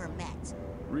I've ever met.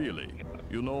 Really?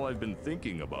 You know, I've been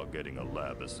thinking about getting a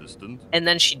lab assistant. And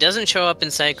then she doesn't show up in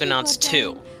Psychonauts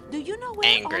 2. Do you know where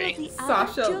Angry. all of the other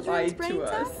Sasha children's lied to brains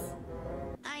are? us.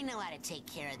 I know how to take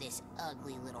care of this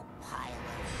ugly little pile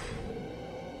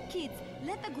Kids,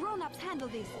 let the grown-ups handle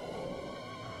this.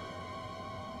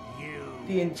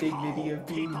 The indignity of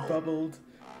being bubbled.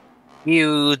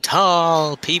 You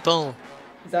tall people.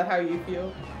 Is that how you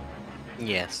feel?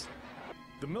 Yes.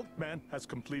 The milkman has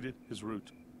completed his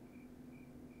route.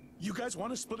 You guys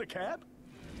want to split a cab?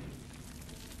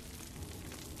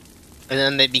 And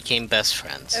then they became best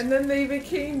friends. And then they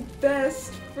became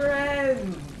best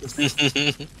friends.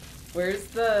 Where's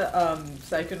the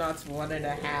Psychonauts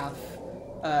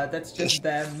 1.5? That's just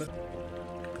them.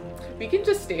 We can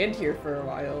just stand here for a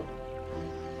while.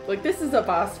 Like, this is a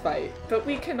boss fight, but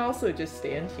we can also just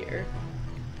stand here.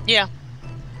 Yeah.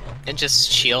 And just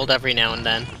shield every now and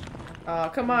then.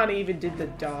 Come on, I even did the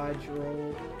dodge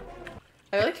roll.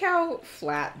 I like how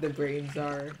flat the brains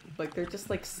are. Like, they're just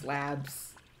like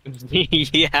slabs.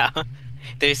 Yeah.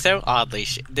 They're so oddly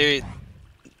they're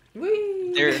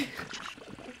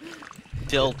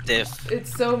built diff.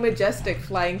 It's so majestic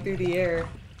flying through the air.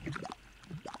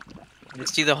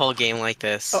 Let's do the whole game like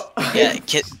this. Oh. Yeah,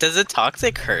 does a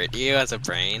toxic hurt you as a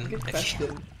brain? Good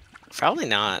question. Probably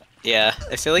not. Yeah,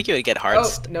 I feel like you would get hard. Oh,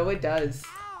 no, it does.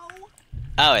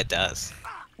 Oh, it does.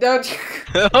 No, get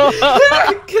out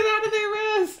of there,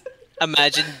 Raz!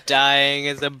 Imagine dying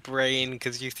as a brain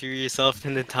because you threw yourself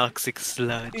in the toxic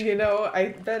sludge. You know, I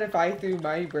bet if I threw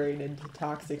my brain into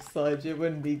toxic sludge, it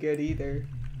wouldn't be good either.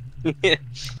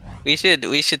 We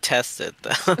should test it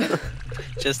though,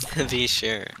 just to be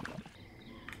sure.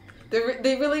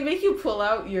 They really make you pull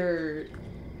out your...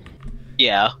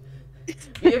 Yeah.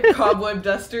 We have cobweb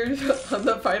dusters on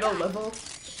the final level.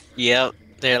 Yep.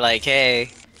 They're like,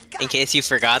 hey, in case you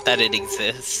forgot that it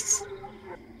exists.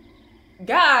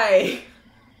 Guy!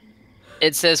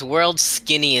 It says world's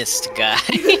skinniest guy.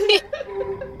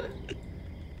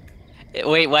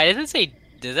 Wait, why does it say...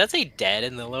 Does that say dead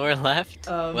in the lower left?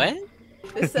 What?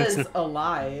 This says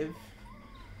alive.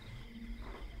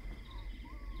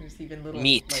 There's even little,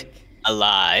 Meat. like...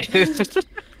 Alive.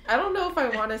 I don't know if I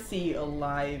want to see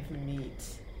alive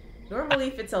meat. Normally,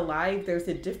 if it's alive, there's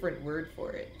a different word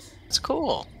for it. It's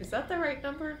cool. Is that the right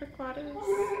number of aquatas?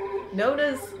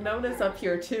 Nona's up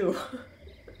here too.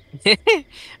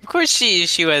 Of course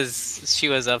she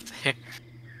was up there.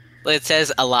 Well, it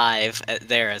says alive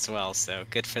there as well, so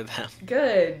good for them.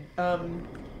 Good.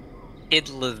 Kid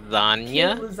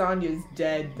Lasagna? Kid Lasagna's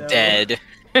dead though. Dead.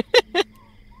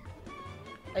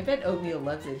 I bet Oatmeal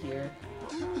loves it here.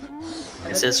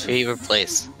 It's his favorite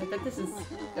place. I bet this is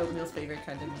Oatmeal's favorite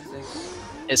kind of music.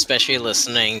 Especially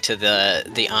listening to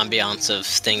the ambiance of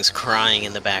things crying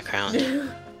in the background.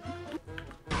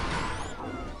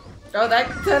 Oh,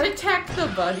 that attacked the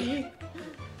bunny.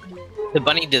 The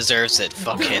bunny deserves it.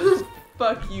 Fuck him.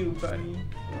 Fuck you, bunny.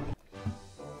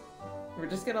 We're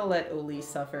just gonna let Oli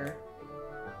suffer.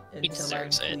 He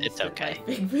deserves it. It's okay.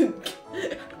 Figment.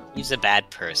 He's a bad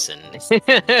person.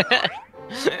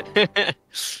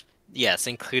 Yes,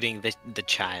 including the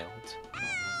child.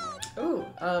 Ooh,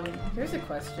 here's a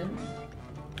question.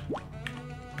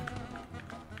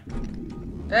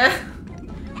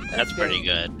 That's pretty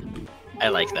good. I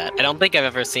like that. I don't think I've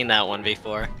ever seen that one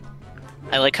before.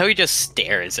 I like how he just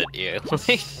stares at you. It's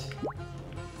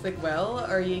like, well,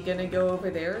 are you gonna go over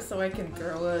there so I can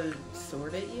throw a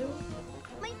sword at you?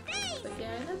 It's like,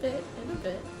 yeah, in a bit.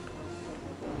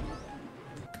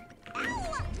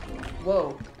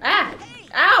 Whoa. Ah!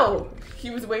 Ow! He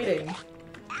was waiting.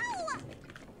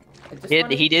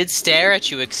 He did stare at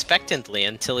you expectantly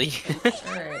until he...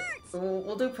 Alright.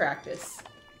 We'll do practice.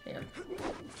 Hang on.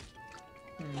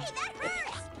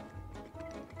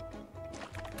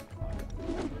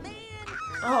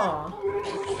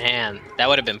 Aw. Man, that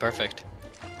would have been perfect.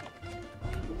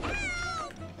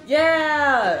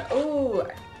 Yeah! Ooh!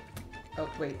 Oh,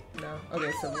 wait. No.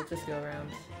 Okay, so we'll just go around.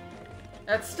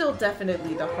 That's still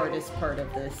definitely the hardest part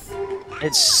of this.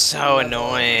 It's so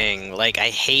annoying. Like, I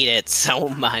hate it so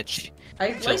much.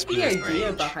 I Fills like me the with idea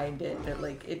rage. behind it, but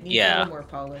like, it needs a Yeah. little more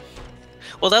polish.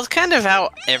 Well, that's kind of how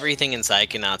everything in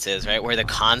Psychonauts is, right? Where the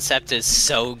concept is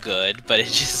so good, but it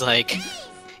just, like,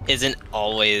 isn't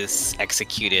always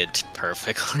executed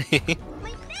perfectly.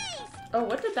 Oh,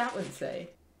 what did that one say?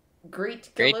 Great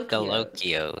Great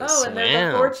Gallokios. Gallokios. Oh, and they're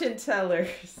the Wow. fortune tellers.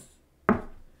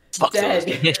 Fuck those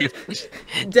Dead. games.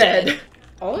 Dead.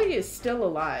 Ollie is still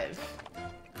alive.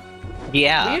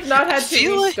 Yeah. We've not I had to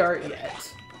feel like- restart yet.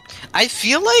 I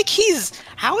feel like he's...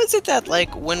 How is it that,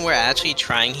 like, when we're actually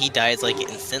trying, he dies, like,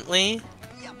 instantly?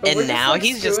 But And we're now just, like,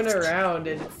 he's just... screwing around,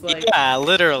 and it's like... Yeah,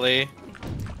 literally.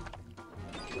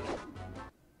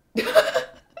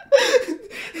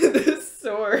 The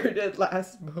sword at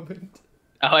last moment.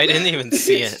 Oh, I didn't even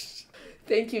see it.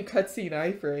 Thank you, cutscene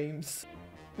iframes.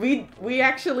 We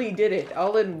actually did it,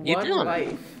 all in You one did.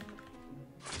 life.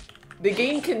 The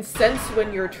game can sense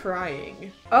when you're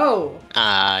trying. Oh,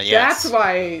 Yes.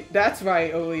 that's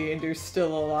why Oleander's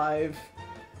still alive.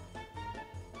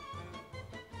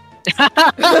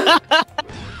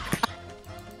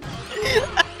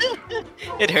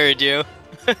 It heard you.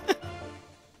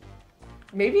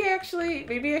 Maybe I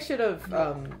should have,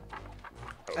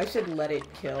 I should let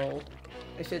it kill.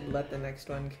 I should let the next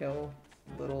one kill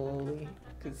little Oli,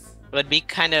 because... It would be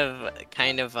kind of,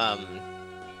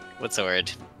 what's the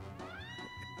word?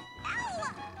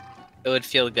 It would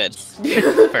feel good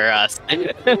for us.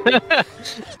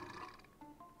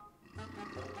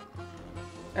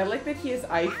 I like that he has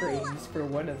iframes for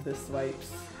one of the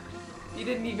swipes. You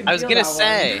didn't even I was feel gonna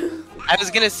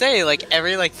that say, like,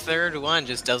 every, like, third one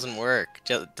just doesn't work.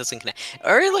 Doesn't connect.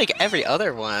 Or, like, every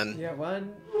other one. Yeah,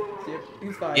 one. Yep,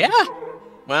 he's fine. Yeah.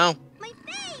 Well.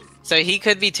 So he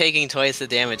could be taking twice the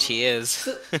damage he is.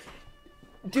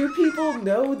 Do people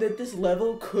know that this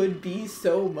level could be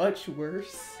so much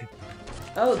worse?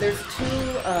 Oh, there's two,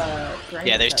 grinders.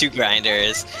 Yeah, there's two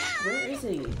grinders. Where is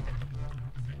he?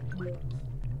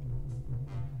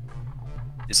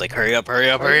 It's like, hurry up, hurry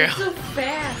up, Why hurry is up. it so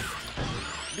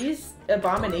fast? These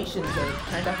abominations are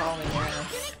kind of hauling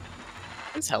ass.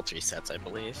 There's health resets, I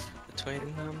believe,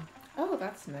 between them. Oh,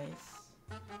 that's nice.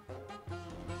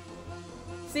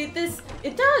 See,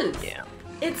 it does! Yeah.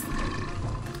 It's...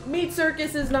 Meat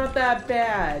Circus is not that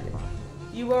bad.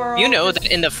 You are You all know just-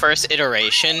 that in the first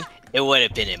iteration, it would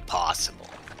have been impossible.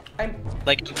 I'm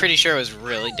pretty sure it was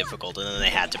really difficult, and then they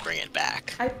had to bring it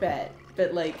back. I bet,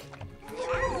 but like...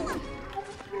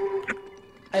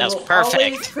 That was I will perfect.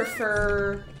 always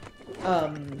prefer,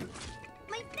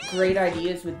 great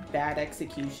ideas with bad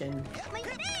execution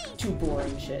to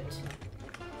boring shit.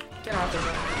 Get off of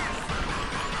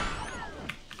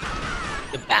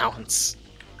The bounce.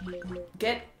 me.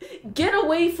 Get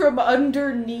away from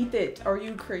underneath it! Are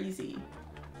you crazy?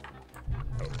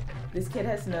 This kid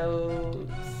has no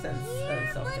sense of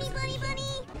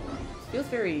self-preservation. Feels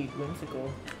very whimsical.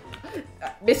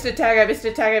 Missed a tag, I missed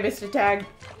a tag, I missed a tag!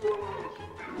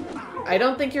 I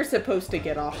don't think you're supposed to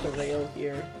get off the rail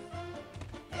here.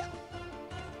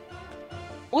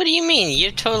 What do you mean?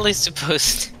 You're totally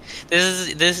supposed to...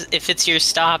 This if it's your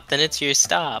stop, then it's your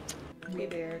stop. Hey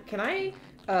there. Can I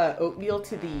oatmeal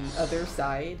to the other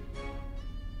side?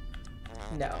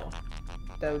 No.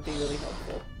 That would be really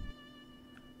helpful.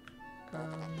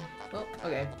 Well,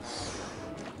 okay.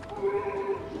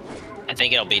 I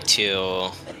think it'll be too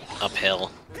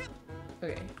uphill.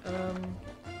 Okay,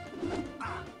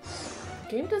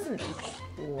 game doesn't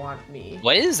want me.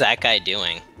 What is that guy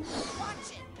doing?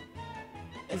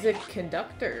 He's a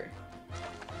conductor.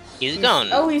 He's going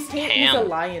Oh, he's a ham.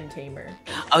 lion tamer.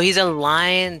 Oh, he's a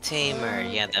lion tamer.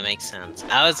 Yeah, that makes sense.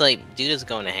 I was like, dude is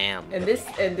going to ham. And this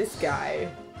guy,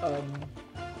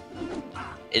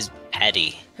 Is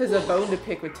petty. has a bone to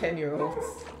pick with 10-year-olds.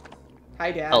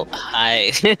 Hi, Dad. Oh,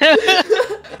 hi.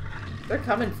 They're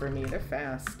coming for me. They're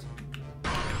fast.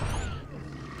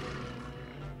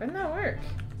 Wouldn't that work?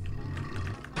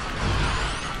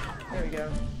 There we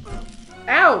go.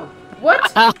 Ow! What?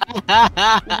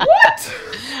 What?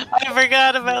 I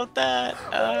forgot about that.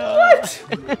 What?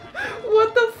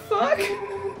 What the fuck?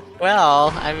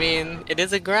 Well, I mean, it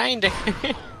is a grinder.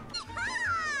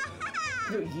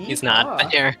 He's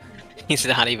not there. He's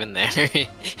not even there.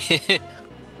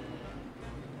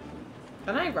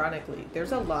 Unironically,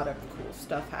 there's a lot of cool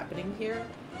stuff happening here,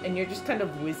 and you're just kind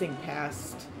of whizzing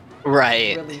past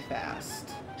Right. really fast.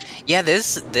 Yeah,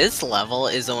 this level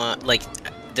is on like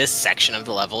this section of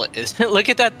the level is. Look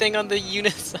at that thing on the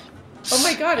units. Oh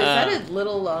my god, is that a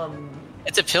little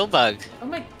It's a pill bug. Oh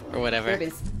my. Or whatever. There it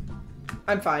is.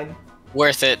 I'm fine.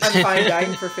 Worth it. I'm fine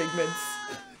dying for figments.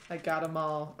 I got them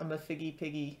all. I'm a figgy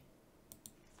piggy.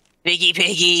 Piggy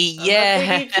piggy, I'm yeah.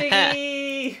 a piggy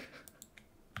piggy.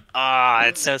 Oh,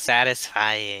 it's so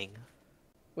satisfying.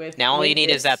 Now all you need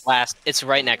is that blast. It's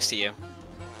right next to you.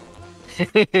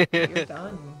 You're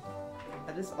done.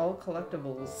 That is all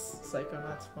collectibles.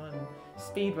 Psychonauts 1.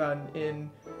 Speedrun in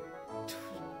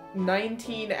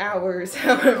 19 hours,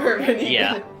 however many.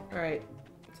 Yeah. Alright,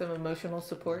 some emotional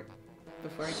support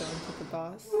before I go into the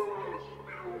boss.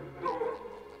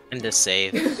 And to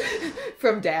save.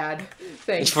 From Dad.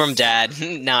 Thanks. From Dad,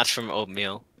 not from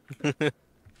Oatmeal.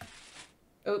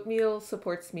 Oatmeal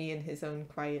supports me in his own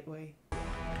quiet way.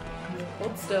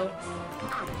 Hold still.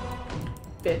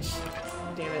 Bitch.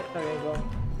 Damn it. Okay, well,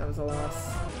 that was a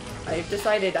loss. I've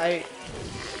decided I'm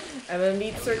a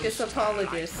meat circus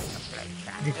apologist.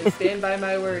 I stand by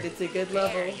my word, it's a good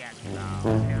level.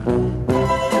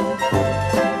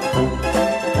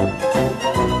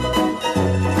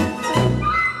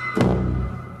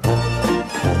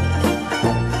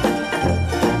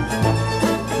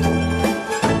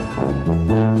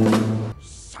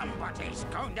 Somebody's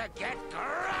going to get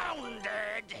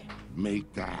grounded.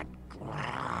 Make that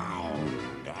ground.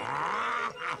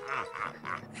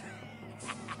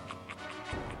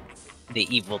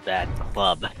 The Evil Dad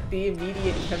Club. The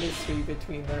immediate chemistry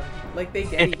between them. Like they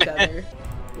get each other.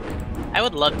 I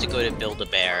would love to go to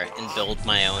Build-A-Bear and build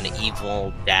my own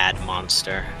evil dad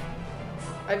monster.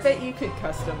 I bet you could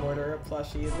custom order a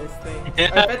plushie of this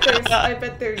thing. I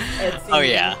bet there's Etsy Oh,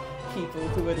 yeah. people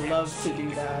who would love to do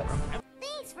that.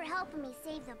 Thanks for helping me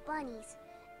save the bunnies.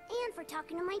 And for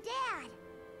talking to my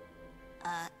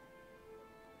dad.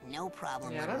 No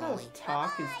problem. Yeah, I don't know if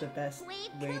talk is the best way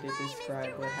to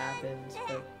describe what happened,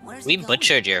 but... We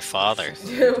butchered your father.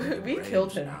 We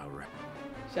killed him.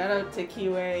 Shout out to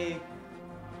Kiwi.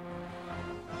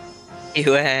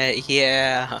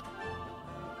 Yeah.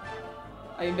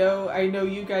 I know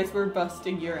you guys were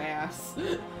busting your ass.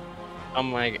 Oh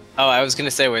my... Oh, I was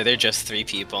gonna say, were there just 3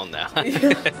 people now?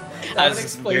 That would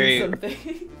explain some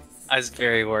things. I was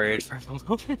very worried for a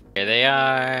moment. Here they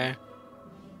are.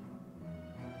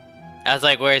 I was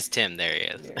like, where's Tim? There he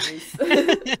is.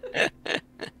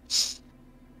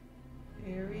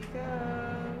 Here we go.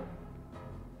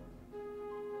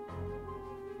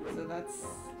 So that's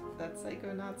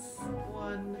Psychonauts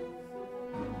 1.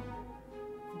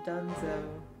 Dunzo.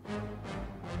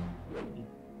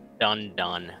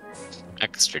 Done.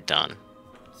 Extra done.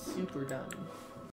 Super done.